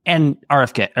whatever, and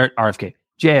JFK.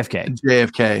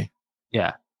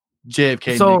 Yeah.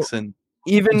 JFK Nixon.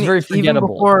 It's very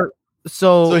forgettable.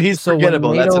 So he's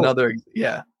forgettable. That's another.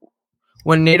 Yeah.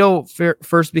 When NATO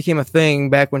first became a thing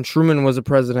back when Truman was a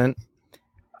president,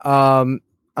 I'm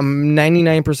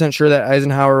 99% sure that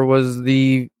Eisenhower was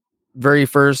the very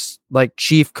first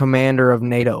chief commander of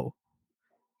NATO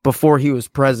before he was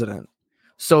president.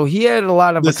 So he had a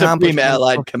lot of the Supreme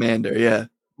Allied Commander. Yeah.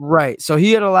 Right. So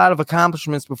he had a lot of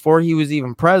accomplishments before he was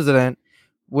even president,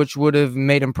 which would have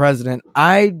made him president.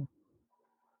 I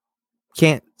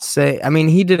can't say. I mean,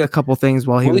 he did a couple things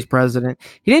while he was president.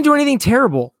 He didn't do anything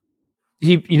terrible.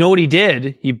 You know what he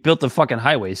did? He built the fucking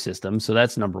highway system, so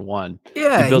that's number one.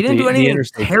 Yeah, he didn't do anything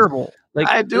terrible.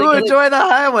 I enjoy the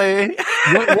highway.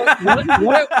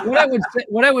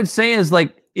 What I would say is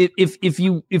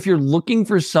if you're looking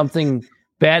for something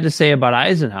bad to say about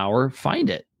Eisenhower, find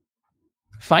it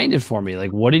for me.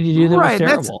 What did he do that was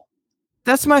terrible?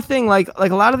 That's my thing. Like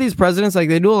a lot of these presidents,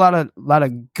 they do a lot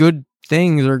of good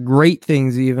things or great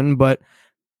things even, but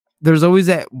there's always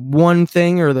that one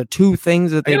thing or the two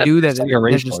things that they do that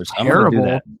is just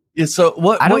terrible. Yeah, so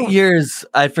what years,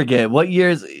 I forget, what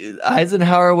years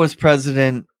Eisenhower was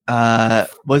president?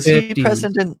 Was 50s. He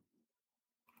president?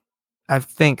 I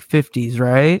think 50s,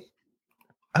 right?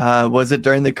 Was it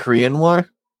during the Korean War?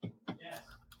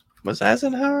 Was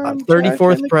Eisenhower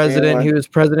 34th president? He was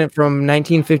president from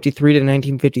 1953 to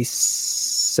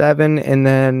 1957, and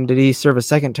then did he serve a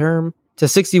second term to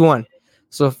 61?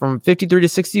 So from 53 to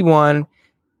 61.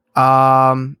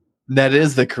 That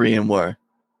is the Korean War.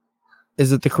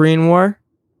 Is it the Korean War?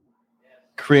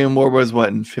 Korean War was what,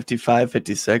 in 55,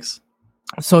 56?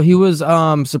 So he was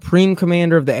Supreme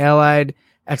Commander of the Allied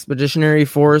Expeditionary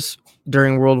Force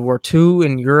during World War II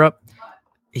in Europe.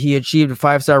 He achieved a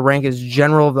 5-star rank as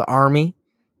General of the Army.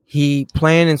 He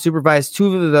planned and supervised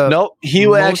two of the...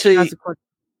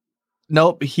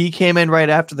 Nope, he came in right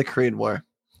after the Korean War.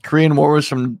 Korean War was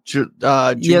from June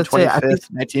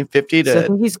 25th, 1950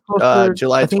 to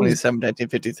July 27,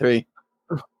 1953.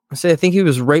 I think he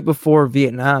was right before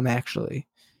Vietnam, actually.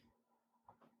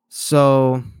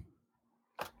 So,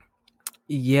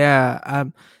 yeah.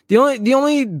 The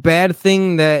only bad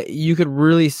thing that you could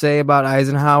really say about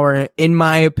Eisenhower, in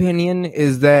my opinion,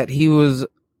 is that he was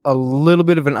a little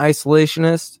bit of an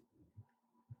isolationist.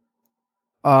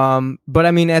 But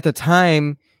I mean, at the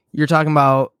time, you're talking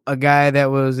about a guy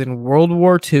that was in World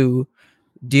War II,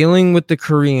 dealing with the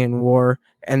Korean War,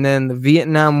 and then the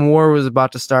Vietnam War was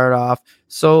about to start off.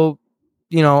 So,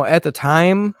 at the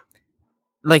time,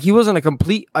 he wasn't a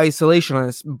complete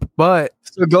isolationist, but...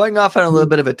 So going off on a little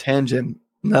bit of a tangent,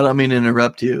 I don't mean to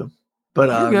interrupt you,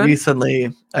 but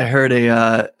recently I heard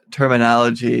a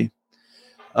terminology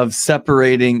of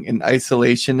separating an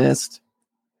isolationist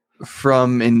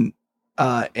from an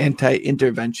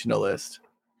anti-interventionalist.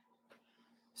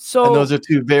 So, and those are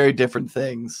two very different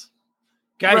things.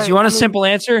 Guys, you want a simple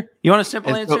answer? You want a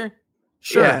simple answer?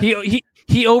 Sure. Yeah.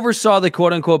 He oversaw the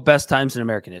quote unquote best times in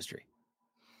American history.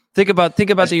 Think about the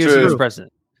years he was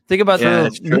president. Think about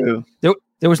that's true.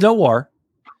 There was no war.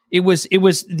 It was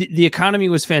the economy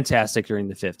was fantastic during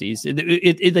the 50s.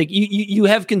 You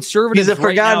have conservatives. He's a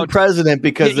forgotten president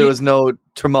because there was no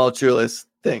tumultuous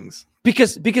things.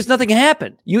 Because nothing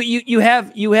happened. You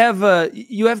have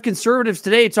conservatives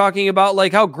today talking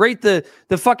about how great the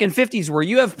fucking 50s were.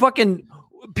 You have fucking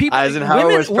people.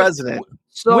 Eisenhower was president.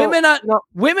 So,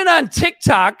 women on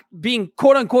TikTok being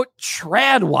quote unquote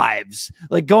trad wives,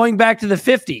 going back to the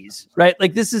 50s, right?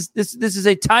 This is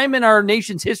a time in our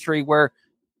nation's history where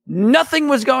nothing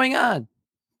was going on.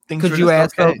 Could you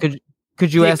ask? Okay.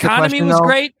 Could you ask? The economy was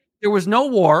great. There was no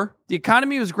war. The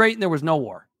economy was great, and there was no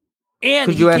war.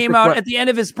 And he came out at the end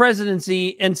of his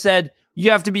presidency and said,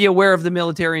 "You have to be aware of the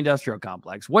military-industrial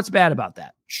complex." What's bad about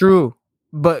that? True,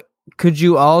 but could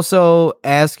you also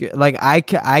ask? I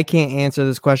can't answer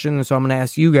this question, so I'm going to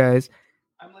ask you guys.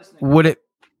 I'm listening. Would it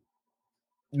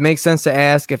make sense to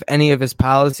ask if any of his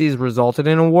policies resulted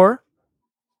in a war?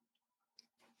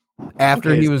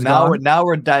 After he was gone. Now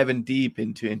we're diving deep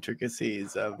into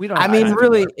intricacies of. We don't. I mean,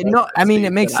 really, no. I mean,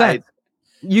 it makes sense.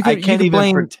 I can't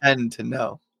even pretend to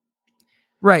know.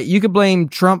 Right, you could blame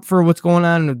Trump for what's going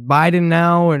on with Biden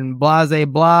now and blah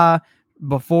blah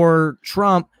before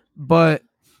Trump, but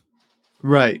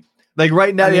right,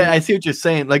 right now, I see what you're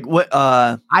saying. What?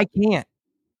 I can't.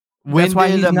 When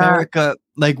did America?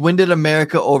 When did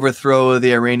America overthrow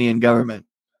the Iranian government?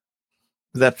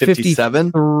 Was that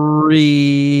 57?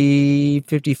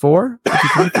 54?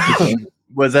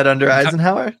 Was that under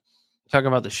Eisenhower? Talking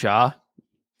about the Shah?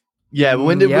 Yeah,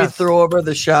 when did we throw over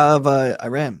the Shah of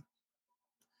Iran?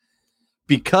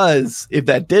 Because if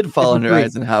that did fall 53. Under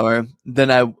Eisenhower,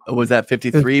 then I was at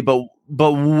 53. But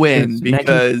when?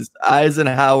 Because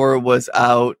Eisenhower was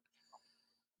out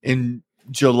in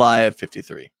July of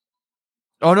 53.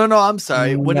 Oh no, I'm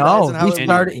sorry. When did Eisenhower he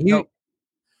started?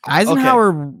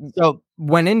 Eisenhower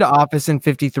went into office in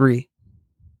 53.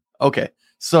 Okay,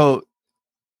 so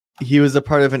he was a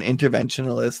part of an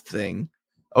interventionalist thing.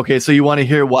 Okay, so you want to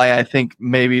hear why I think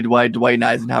maybe why Dwight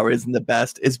Eisenhower isn't the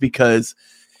best is because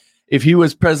if he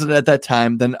was president at that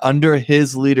time, then under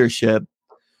his leadership,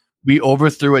 we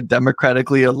overthrew a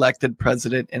democratically elected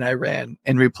president in Iran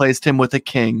and replaced him with a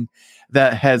king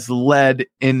that has led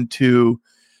into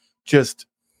just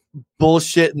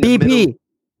bullshit. BP.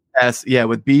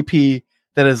 With BP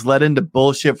that has led into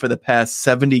bullshit for the past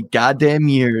 70 goddamn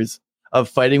years of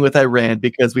fighting with Iran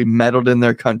because we meddled in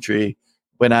their country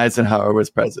when Eisenhower was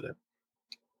president.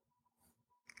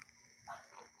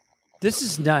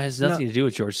 This has nothing to do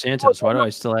with George Santos. Why do I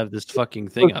still have this fucking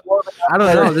thing up? I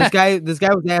don't know. This guy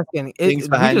was asking. Things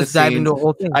behind the scenes. Into a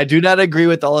whole thing. I do not agree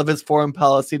with all of his foreign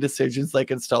policy decisions,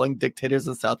 like installing dictators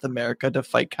in South America to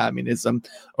fight communism,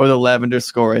 or the Lavender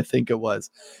Score, I think it was.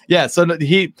 Yeah, so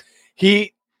he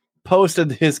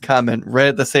posted his comment right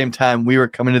at the same time we were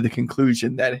coming to the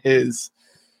conclusion that his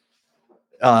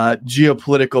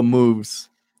geopolitical moves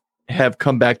have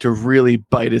come back to really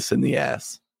bite us in the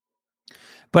ass.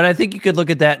 But I think you could look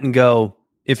at that and go,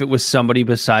 if it was somebody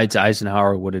besides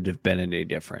Eisenhower, would it have been any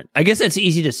different? I guess that's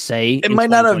easy to say. It might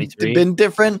not have been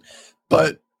different,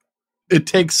 but it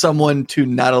takes someone to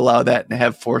not allow that and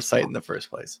have foresight in the first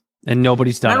place. And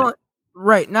nobody's done it.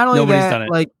 Right. Not only nobody's done it.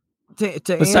 Like to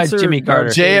besides answer Jimmy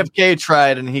Carter. JFK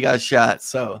tried and he got shot.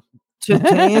 So to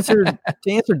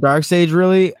answer Darksage,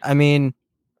 really, I mean,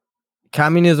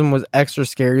 communism was extra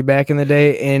scary back in the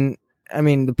day, and I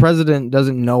mean, the president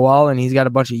doesn't know all, and he's got a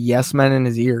bunch of yes men in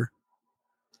his ear.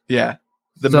 Yeah,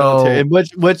 the military,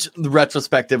 which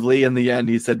retrospectively, in the end,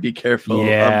 he said, "Be careful."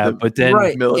 Yeah, of the but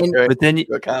then, military, but then you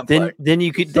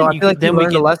could, then we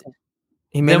learned a lesson.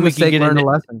 He made a mistake, learned a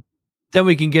lesson. Then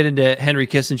we can get into Henry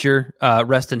Kissinger,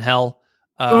 rest in hell.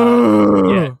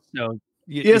 So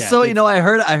you know, I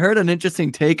heard an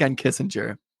interesting take on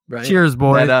Kissenger. Right? Cheers,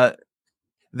 boy.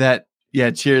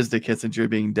 Cheers to Kissenger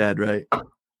being dead, right?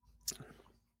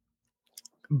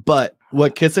 But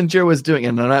what Kissenger was doing,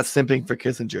 and I'm not simping for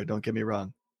Kissenger, don't get me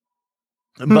wrong.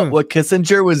 But what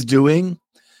Kissenger was doing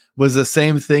was the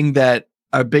same thing that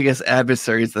our biggest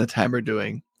adversaries at the time are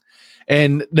doing.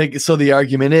 And so the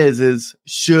argument is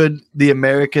should the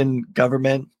American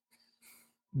government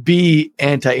be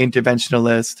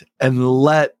anti-interventionalist and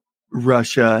let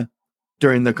Russia,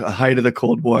 during the height of the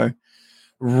Cold War,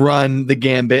 run the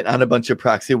gambit on a bunch of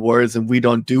proxy wars and we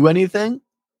don't do anything?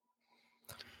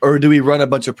 Or do we run a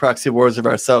bunch of proxy wars of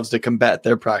ourselves to combat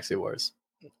their proxy wars?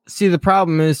 See, the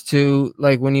problem is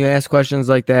when you ask questions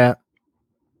like that,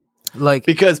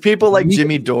 because people like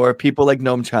Jimmy Dore, people like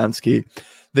Noam Chomsky,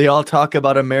 they all talk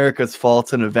about America's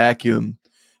faults in a vacuum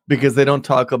because they don't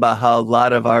talk about how a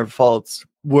lot of our faults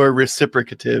were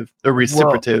reciprocative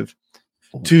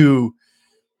to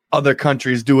other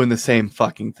countries doing the same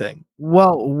fucking thing.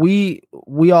 Well, we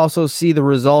also see the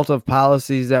result of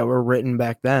policies that were written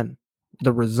back then.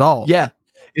 The result. Yeah.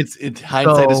 It's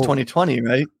hindsight is 2020,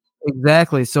 right?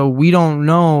 Exactly. So we don't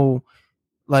know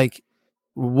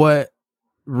what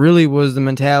really was the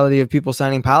mentality of people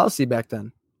signing policy back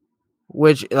then.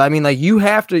 Which I mean, you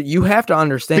have to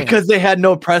understand, because they had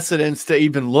no precedents to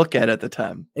even look at the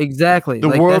time. Exactly. The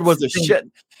world was a shit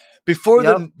before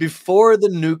the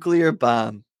nuclear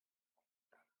bomb.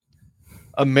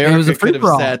 America could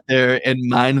have sat there and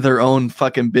mind their own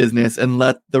fucking business and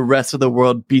let the rest of the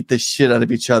world beat the shit out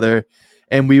of each other,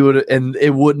 and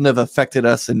it wouldn't have affected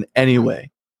us in any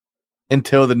way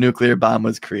until the nuclear bomb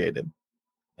was created,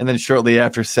 and then shortly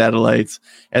after satellites,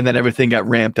 and then everything got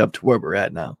ramped up to where we're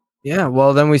at now. Yeah,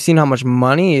 well, then we've seen how much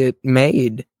money it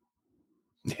made.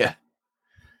 Yeah.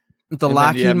 The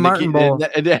Lockheed Martin Bowl.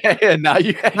 Now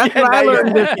you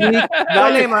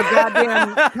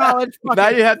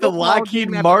have the Lockheed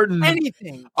Martin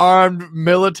Armed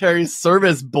Military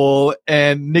Service Bowl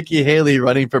and Nikki Haley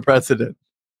running for president.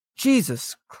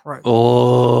 Jesus Christ.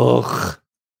 Oh.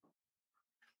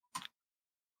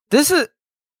 This is...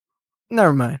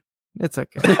 Never mind. It's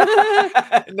okay.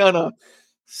 No.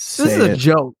 This is a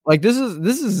joke. This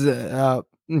is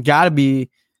gotta be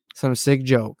some sick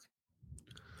joke.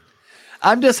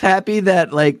 I'm just happy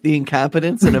that like the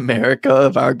incompetence in America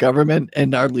of our government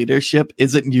and our leadership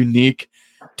isn't unique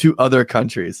to other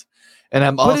countries. And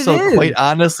I'm also quite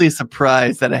honestly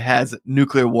surprised that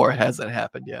nuclear war hasn't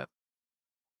happened yet.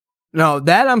 No,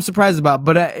 that I'm surprised about,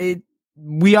 but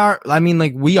we are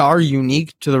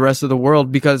unique to the rest of the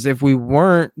world, because if we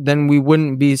weren't, then we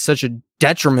wouldn't be such a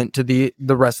detriment to the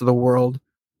rest of the world.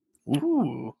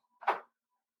 Ooh.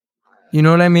 You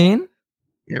know what I mean?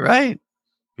 You're right.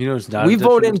 You know, it's not. We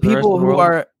vote in people who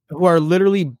are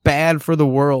literally bad for the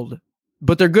world,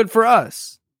 but they're good for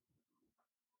us.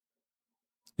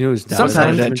 You know, it's not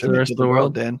sometimes the rest of the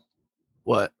world. Dan.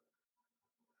 What?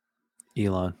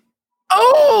 Elon.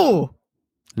 Oh,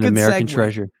 an American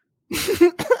treasure.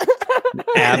 An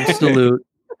absolute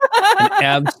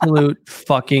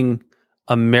fucking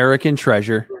American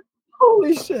treasure.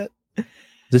 Holy shit.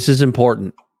 This is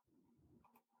important.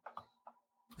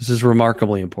 This is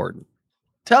remarkably important.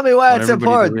 Tell me why it's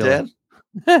important, Dan.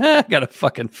 I gotta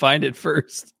fucking find it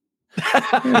first.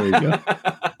 There we go.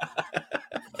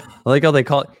 I like how they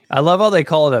call it. I love how they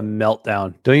call it a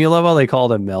meltdown. Don't you love how they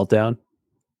call it a meltdown?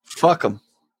 Fuck them.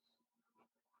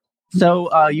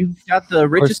 So you've got the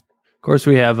richest. Of course,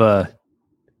 we have a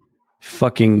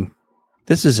fucking.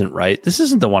 This isn't right. This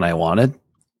isn't the one I wanted.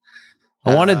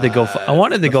 I wanted to go. I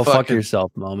wanted to go fuck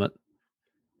yourself moment.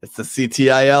 It's the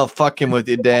CTIL fucking with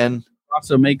you, Dan.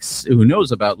 Also makes who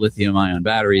knows about lithium-ion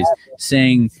batteries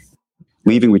saying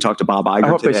leaving. We talked to Bob Iger. I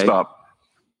hope today. They stop.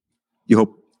 You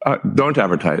hope don't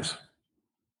advertise.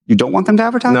 You don't want them to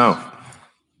advertise? No.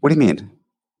 What do you mean?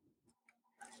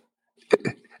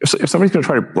 If somebody's going to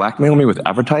try to blackmail me with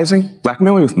advertising,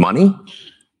 blackmail me with money,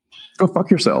 go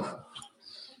fuck yourself.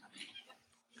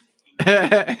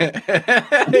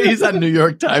 He's on New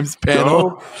York Times panel.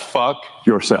 Go fuck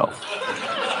yourself.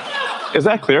 Is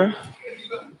that clear?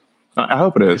 I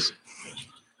hope it is.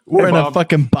 Wearing a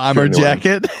fucking bomber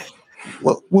jacket.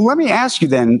 Well, let me ask you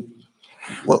then.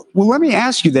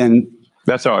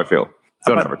 That's how I feel.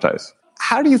 Don't advertise.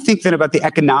 How do you think then about the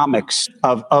economics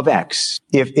of X?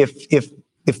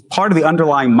 If part of the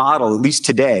underlying model, at least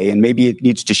today, and maybe it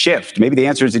needs to shift, maybe the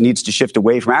answer is it needs to shift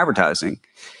away from advertising.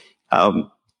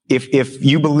 If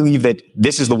you believe that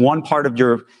this is the one part of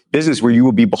your business where you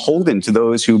will be beholden to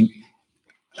those who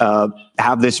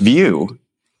have this view,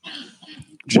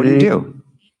 what do you do?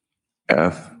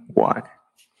 Why?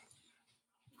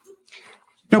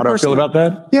 No, how do I feel about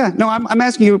that? Yeah, no, I'm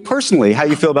asking you personally how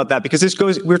you feel about that, because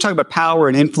we're talking about power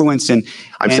and influence, and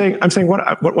I'm saying what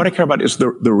I care about is the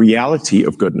reality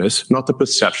of goodness, not the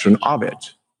perception of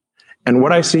it. And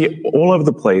what I see all over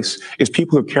the place is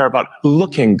people who care about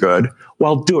looking good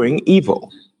while doing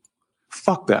evil.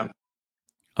 Fuck them.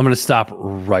 I'm going to stop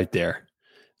right there,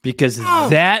 because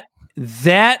that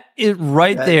is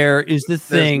right there is the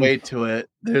thing.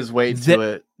 There's weight to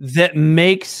it that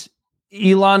makes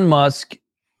Elon Musk.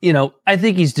 You know, I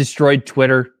think he's destroyed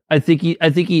Twitter. I think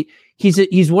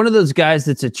he's one of those guys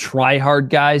that's a try hard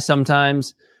guy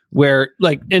sometimes. Where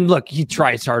he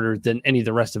tries harder than any of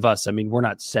the rest of us. I mean, we're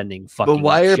not sending fucking. But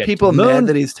why are people mad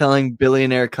that he's telling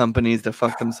billionaire companies to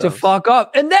fuck themselves? To fuck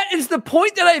up. And that is the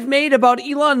point that I've made about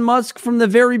Elon Musk from the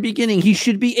very beginning. He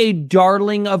should be a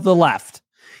darling of the left.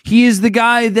 He is the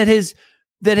guy that has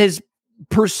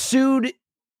pursued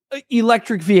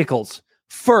electric vehicles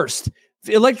first.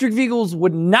 Electric vehicles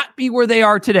would not be where they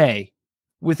are today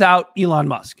without Elon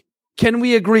Musk. Can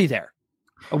we agree there?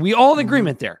 Are we all in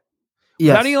agreement there?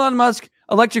 Yes. Without Elon Musk,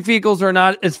 electric vehicles are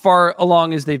not as far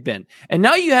along as they've been. And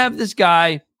now you have this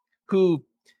guy who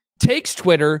takes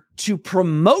Twitter to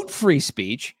promote free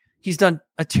speech. He's done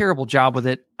a terrible job with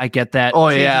it. I get that. Oh,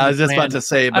 yeah. I was just about to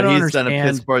say, but he's done a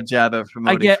piss poor job of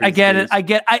promoting I get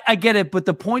it. But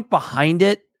the point behind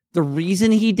it, the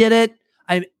reason he did it,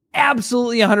 I'm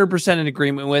absolutely 100% in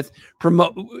agreement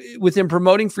with him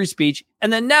promoting free speech.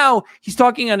 And then now he's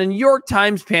talking on a New York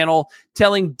Times panel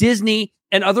telling Disney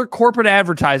and other corporate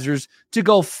advertisers to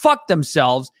go fuck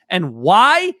themselves. And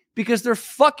why? Because they're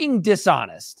fucking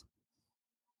dishonest.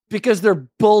 Because they're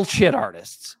bullshit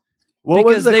artists. What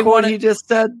was the quote he just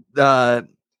said? Oh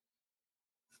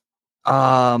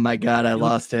my God, I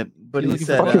lost it. But he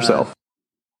said, fuck yourself.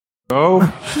 Go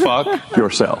fuck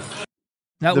yourself.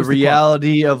 The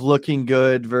reality of looking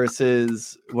good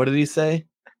versus, what did he say?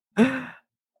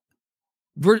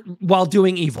 While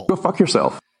doing evil. Go fuck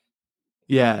yourself.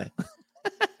 Yeah.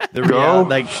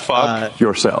 Fuck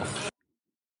yourself.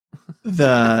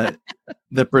 The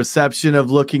perception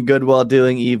of looking good while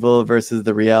doing evil versus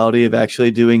the reality of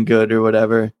actually doing good or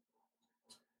whatever.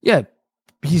 Yeah.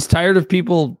 He's tired of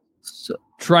people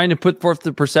trying to put forth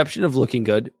the perception of looking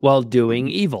good while doing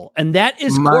evil. And that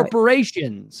is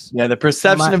corporations. Yeah, the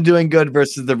perception of doing good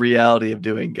versus the reality of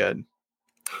doing good.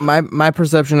 My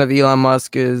perception of Elon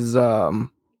Musk is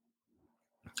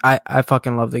I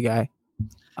fucking love the guy.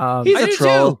 He's a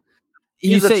troll.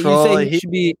 You say he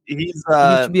should be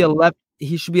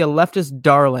a leftist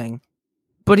darling,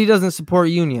 but he doesn't support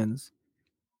unions.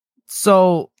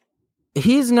 So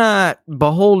he's not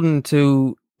beholden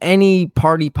to any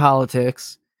party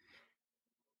politics,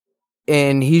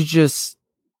 and he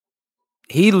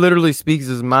literally speaks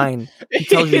his mind. He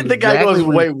tells you the guy goes,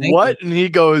 "Wait, what?" And he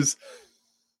goes,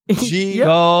 "G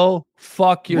go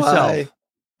fuck yourself."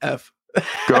 F.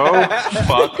 Go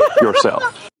fuck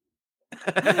yourself.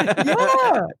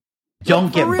 Yeah.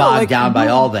 Don't get bogged down by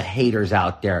all the haters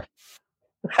out there.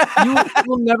 You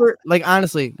will never, like,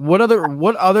 honestly, what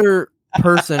other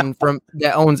person from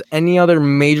that owns any other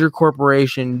major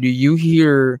corporation do you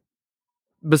hear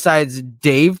besides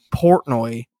Dave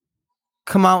Portnoy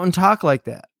come out and talk like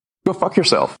that? Go fuck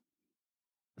yourself.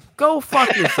 Go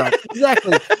fuck yourself.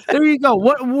 Exactly. There you go.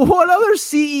 What other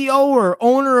CEO or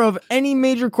owner of any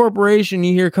major corporation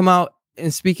you hear come out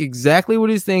and speak exactly what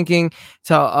he's thinking,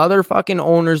 tell other fucking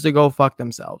owners to go fuck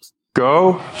themselves?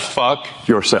 Go fuck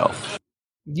yourself.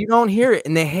 You don't hear it,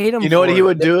 and they hate him. You know what he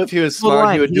would do if he was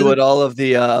smart? He would do what all of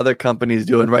the other companies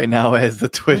doing right now, as the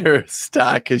Twitter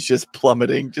stock is just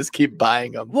plummeting. Just keep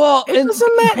buying them. Well, it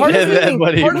doesn't matter. And then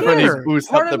when he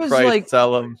boosts up the price,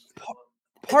 sell them.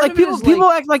 Like people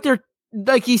act like they're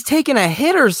like he's taking a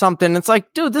hit or something. It's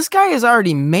like, dude, this guy has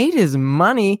already made his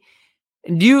money.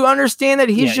 Do you understand that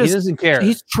he doesn't care?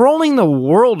 He's trolling the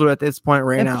world at this point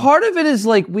right now. Part of it is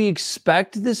like we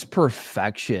expect this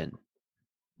perfection,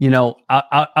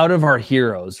 out of our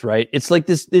heroes, right? It's like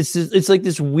it's like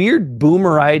this weird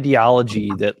boomer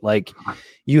ideology that like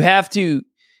you have to,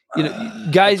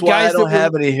 guys. I don't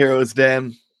have any heroes,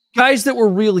 Dan. Guys that were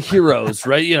real heroes,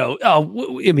 right?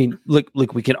 I mean, look,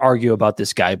 we can argue about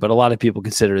this guy, but a lot of people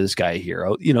consider this guy a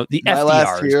hero. The My FDRs,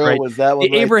 last hero right? was that one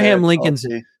the right Abraham there. Lincoln's.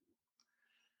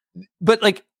 But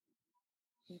like,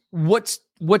 what's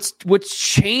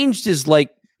changed is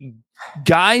like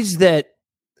guys that,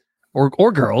 or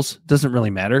girls, doesn't really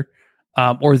matter,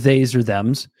 or theys or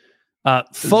thems,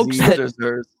 folks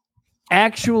that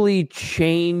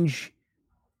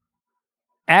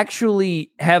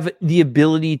actually have the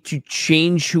ability to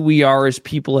change who we are as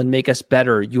people and make us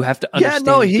better. You have to understand.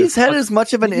 Yeah, no, he's had as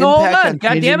much of an impact on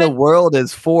changing the world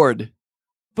as Ford.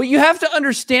 But you have to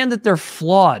understand that they're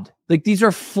flawed. Like, these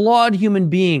are flawed human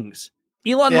beings.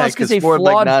 Elon Musk is a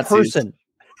flawed person.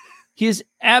 He is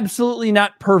absolutely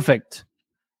not perfect.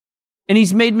 And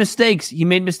he's made mistakes. He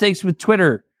made mistakes with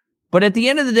Twitter. But at the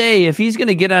end of the day, if he's going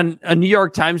to get on a New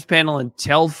York Times panel and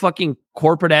tell fucking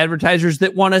corporate advertisers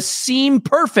that want to seem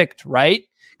perfect, right?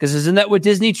 Because isn't that what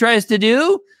Disney tries to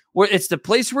do? Where it's the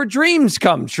place where dreams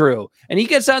come true. And he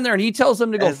gets on there and he tells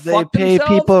them to go fuck they pay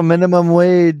people minimum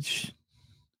wage.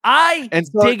 I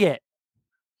dig it.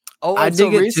 Oh, I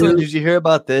dig it too. Did you hear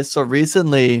about this? So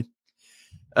recently,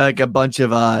 like a bunch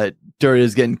of dirt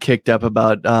is getting kicked up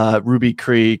about Ruby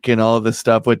Creek and all this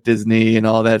stuff with Disney and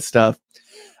all that stuff.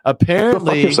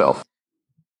 Apparently,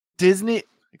 Disney.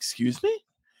 Excuse me.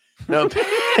 No,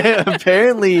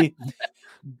 apparently,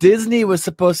 Disney was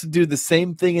supposed to do the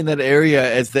same thing in that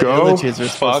area as the Illiches are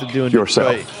supposed to do in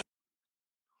Detroit.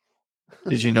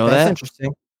 Did you know that? That's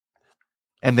interesting.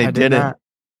 And they didn't.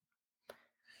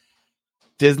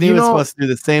 Disney was supposed to do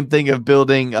the same thing of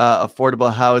building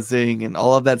affordable housing and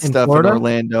all of that stuff in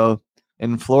Orlando.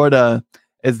 In Florida,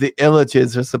 as the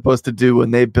Illiches are supposed to do when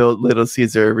they built Little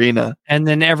Caesar Arena. And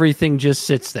then everything just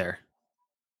sits there.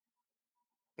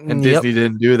 And Disney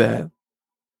didn't do that.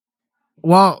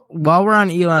 While we're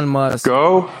on Elon Musk,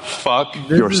 go fuck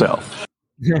yourself.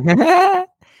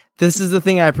 This is the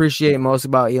thing I appreciate most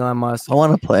about Elon Musk. I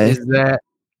want to play. Is that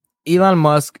Elon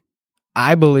Musk,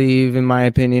 I believe, in my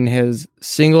opinion, has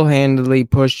single-handedly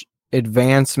pushed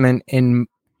advancement in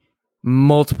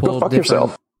multiple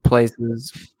different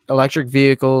places. Electric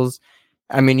vehicles.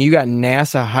 I mean, you got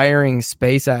NASA hiring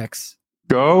SpaceX.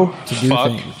 Go to do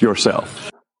fuck things.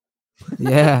 yourself.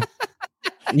 Yeah.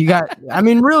 You got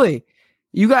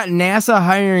NASA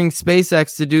hiring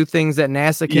SpaceX to do things that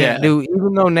NASA can't do,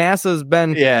 even though NASA's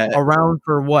been around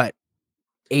for what?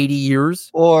 80 years?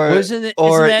 Or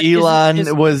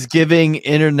Elon was giving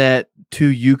internet to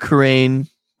Ukraine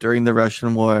during the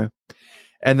Russian war,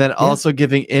 and then also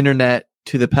giving internet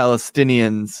to the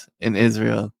Palestinians in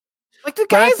Israel. Like the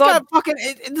guy's got fucking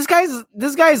this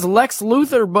guy's Lex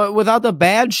Luthor, but without the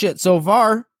bad shit so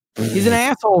far. He's an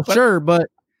asshole, but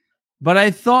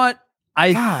I thought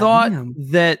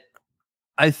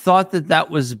I thought that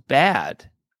was bad.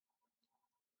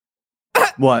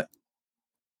 What?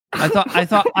 I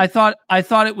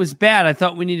thought it was bad. I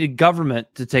thought we needed government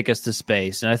to take us to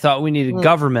space, and I thought we needed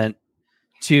government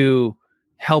to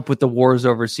help with the wars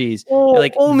overseas.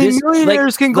 Like only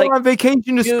millionaires can go on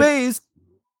vacation to space.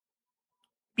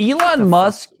 Elon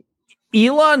Musk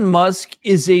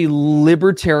is a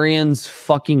libertarian's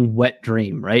fucking wet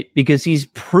dream, right? Because he's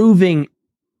proving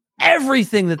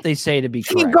everything that they say to be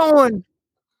correct. Keep going.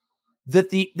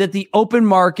 That the open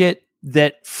market,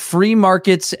 that free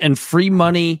markets and free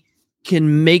money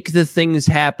can make the things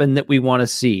happen that we want to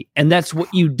see. And that's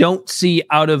what you don't see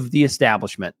out of the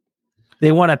establishment.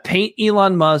 They want to paint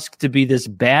Elon Musk to be this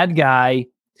bad guy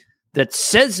that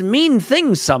says mean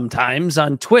things sometimes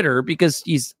on Twitter because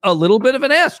he's a little bit of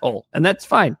an asshole. And that's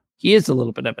fine. He is a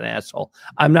little bit of an asshole.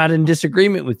 I'm not in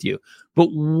disagreement with you. But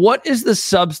what is the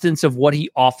substance of what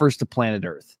he offers to planet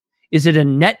Earth? Is it a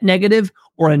net negative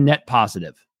or a net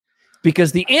positive?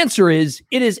 Because the answer is,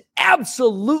 it is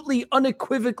absolutely,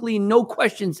 unequivocally, no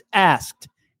questions asked,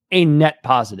 a net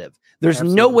positive. There's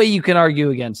no way you can argue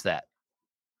against that.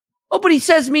 Oh, but he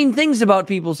says mean things about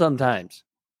people sometimes.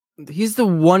 He's the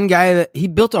one guy that he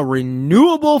built a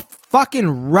renewable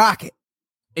fucking rocket.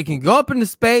 It can go up into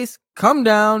space, come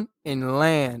down, and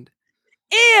land.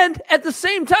 And at the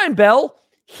same time, Bell,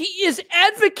 he is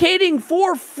advocating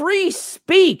for free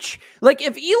speech. Like,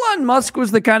 if Elon Musk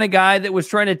was the kind of guy that was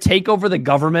trying to take over the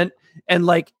government and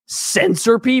like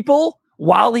censor people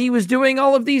while he was doing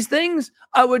all of these things,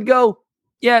 I would go,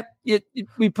 yeah,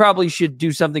 we probably should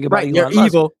do something about Elon Musk.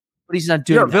 Evil. But he's not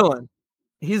doing You're a villain.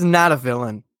 He's not a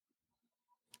villain.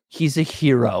 He's a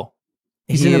hero.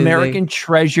 He's an American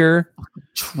treasure.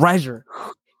 Treasure.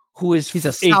 He's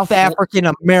a South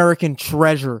African American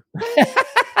treasure.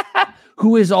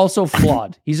 Who is also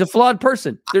flawed. He's a flawed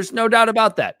person. There's no doubt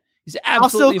about that. He's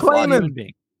absolutely a flawed human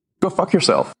being. Go fuck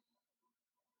yourself.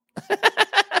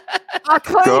 I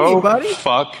claim you, buddy.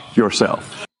 Fuck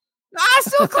yourself. I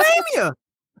still claim you.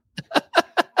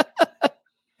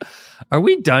 Are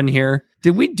we done here?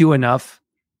 Did we do enough?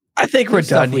 I think we're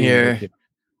done here.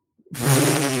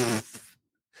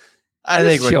 I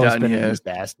think we're done here.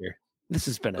 Disaster. This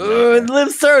has been a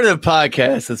Libservative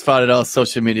Podcast is found on all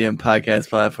social media and podcast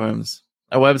platforms.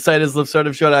 Our website is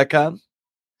libservativeshow.com.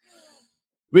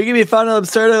 We can be found on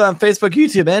Libservative on Facebook,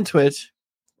 YouTube, and Twitch.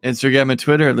 Instagram and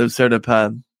Twitter at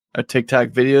LibservativePod. Our TikTok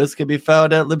videos can be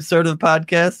found at Libservative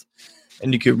Podcast.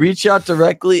 And you can reach out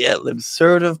directly at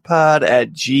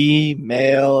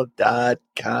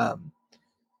libservativepod@gmail.com.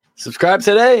 Subscribe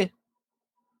today.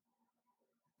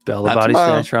 Bell the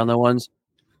Bodysnatcher on the ones.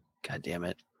 God damn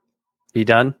it. You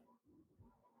done?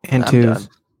 And twos.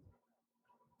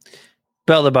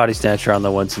 Bell the Bodysnatcher on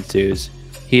the ones and twos.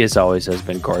 He, as always, has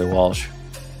been Corey Walsh.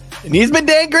 And he's been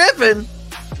Dan Griffin.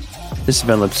 This has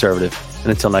been Libservative.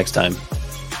 And until next time,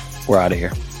 we're out of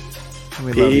here.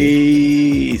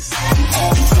 Peace.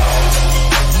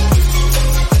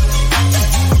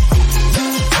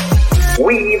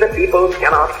 We, the people,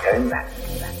 cannot turn back.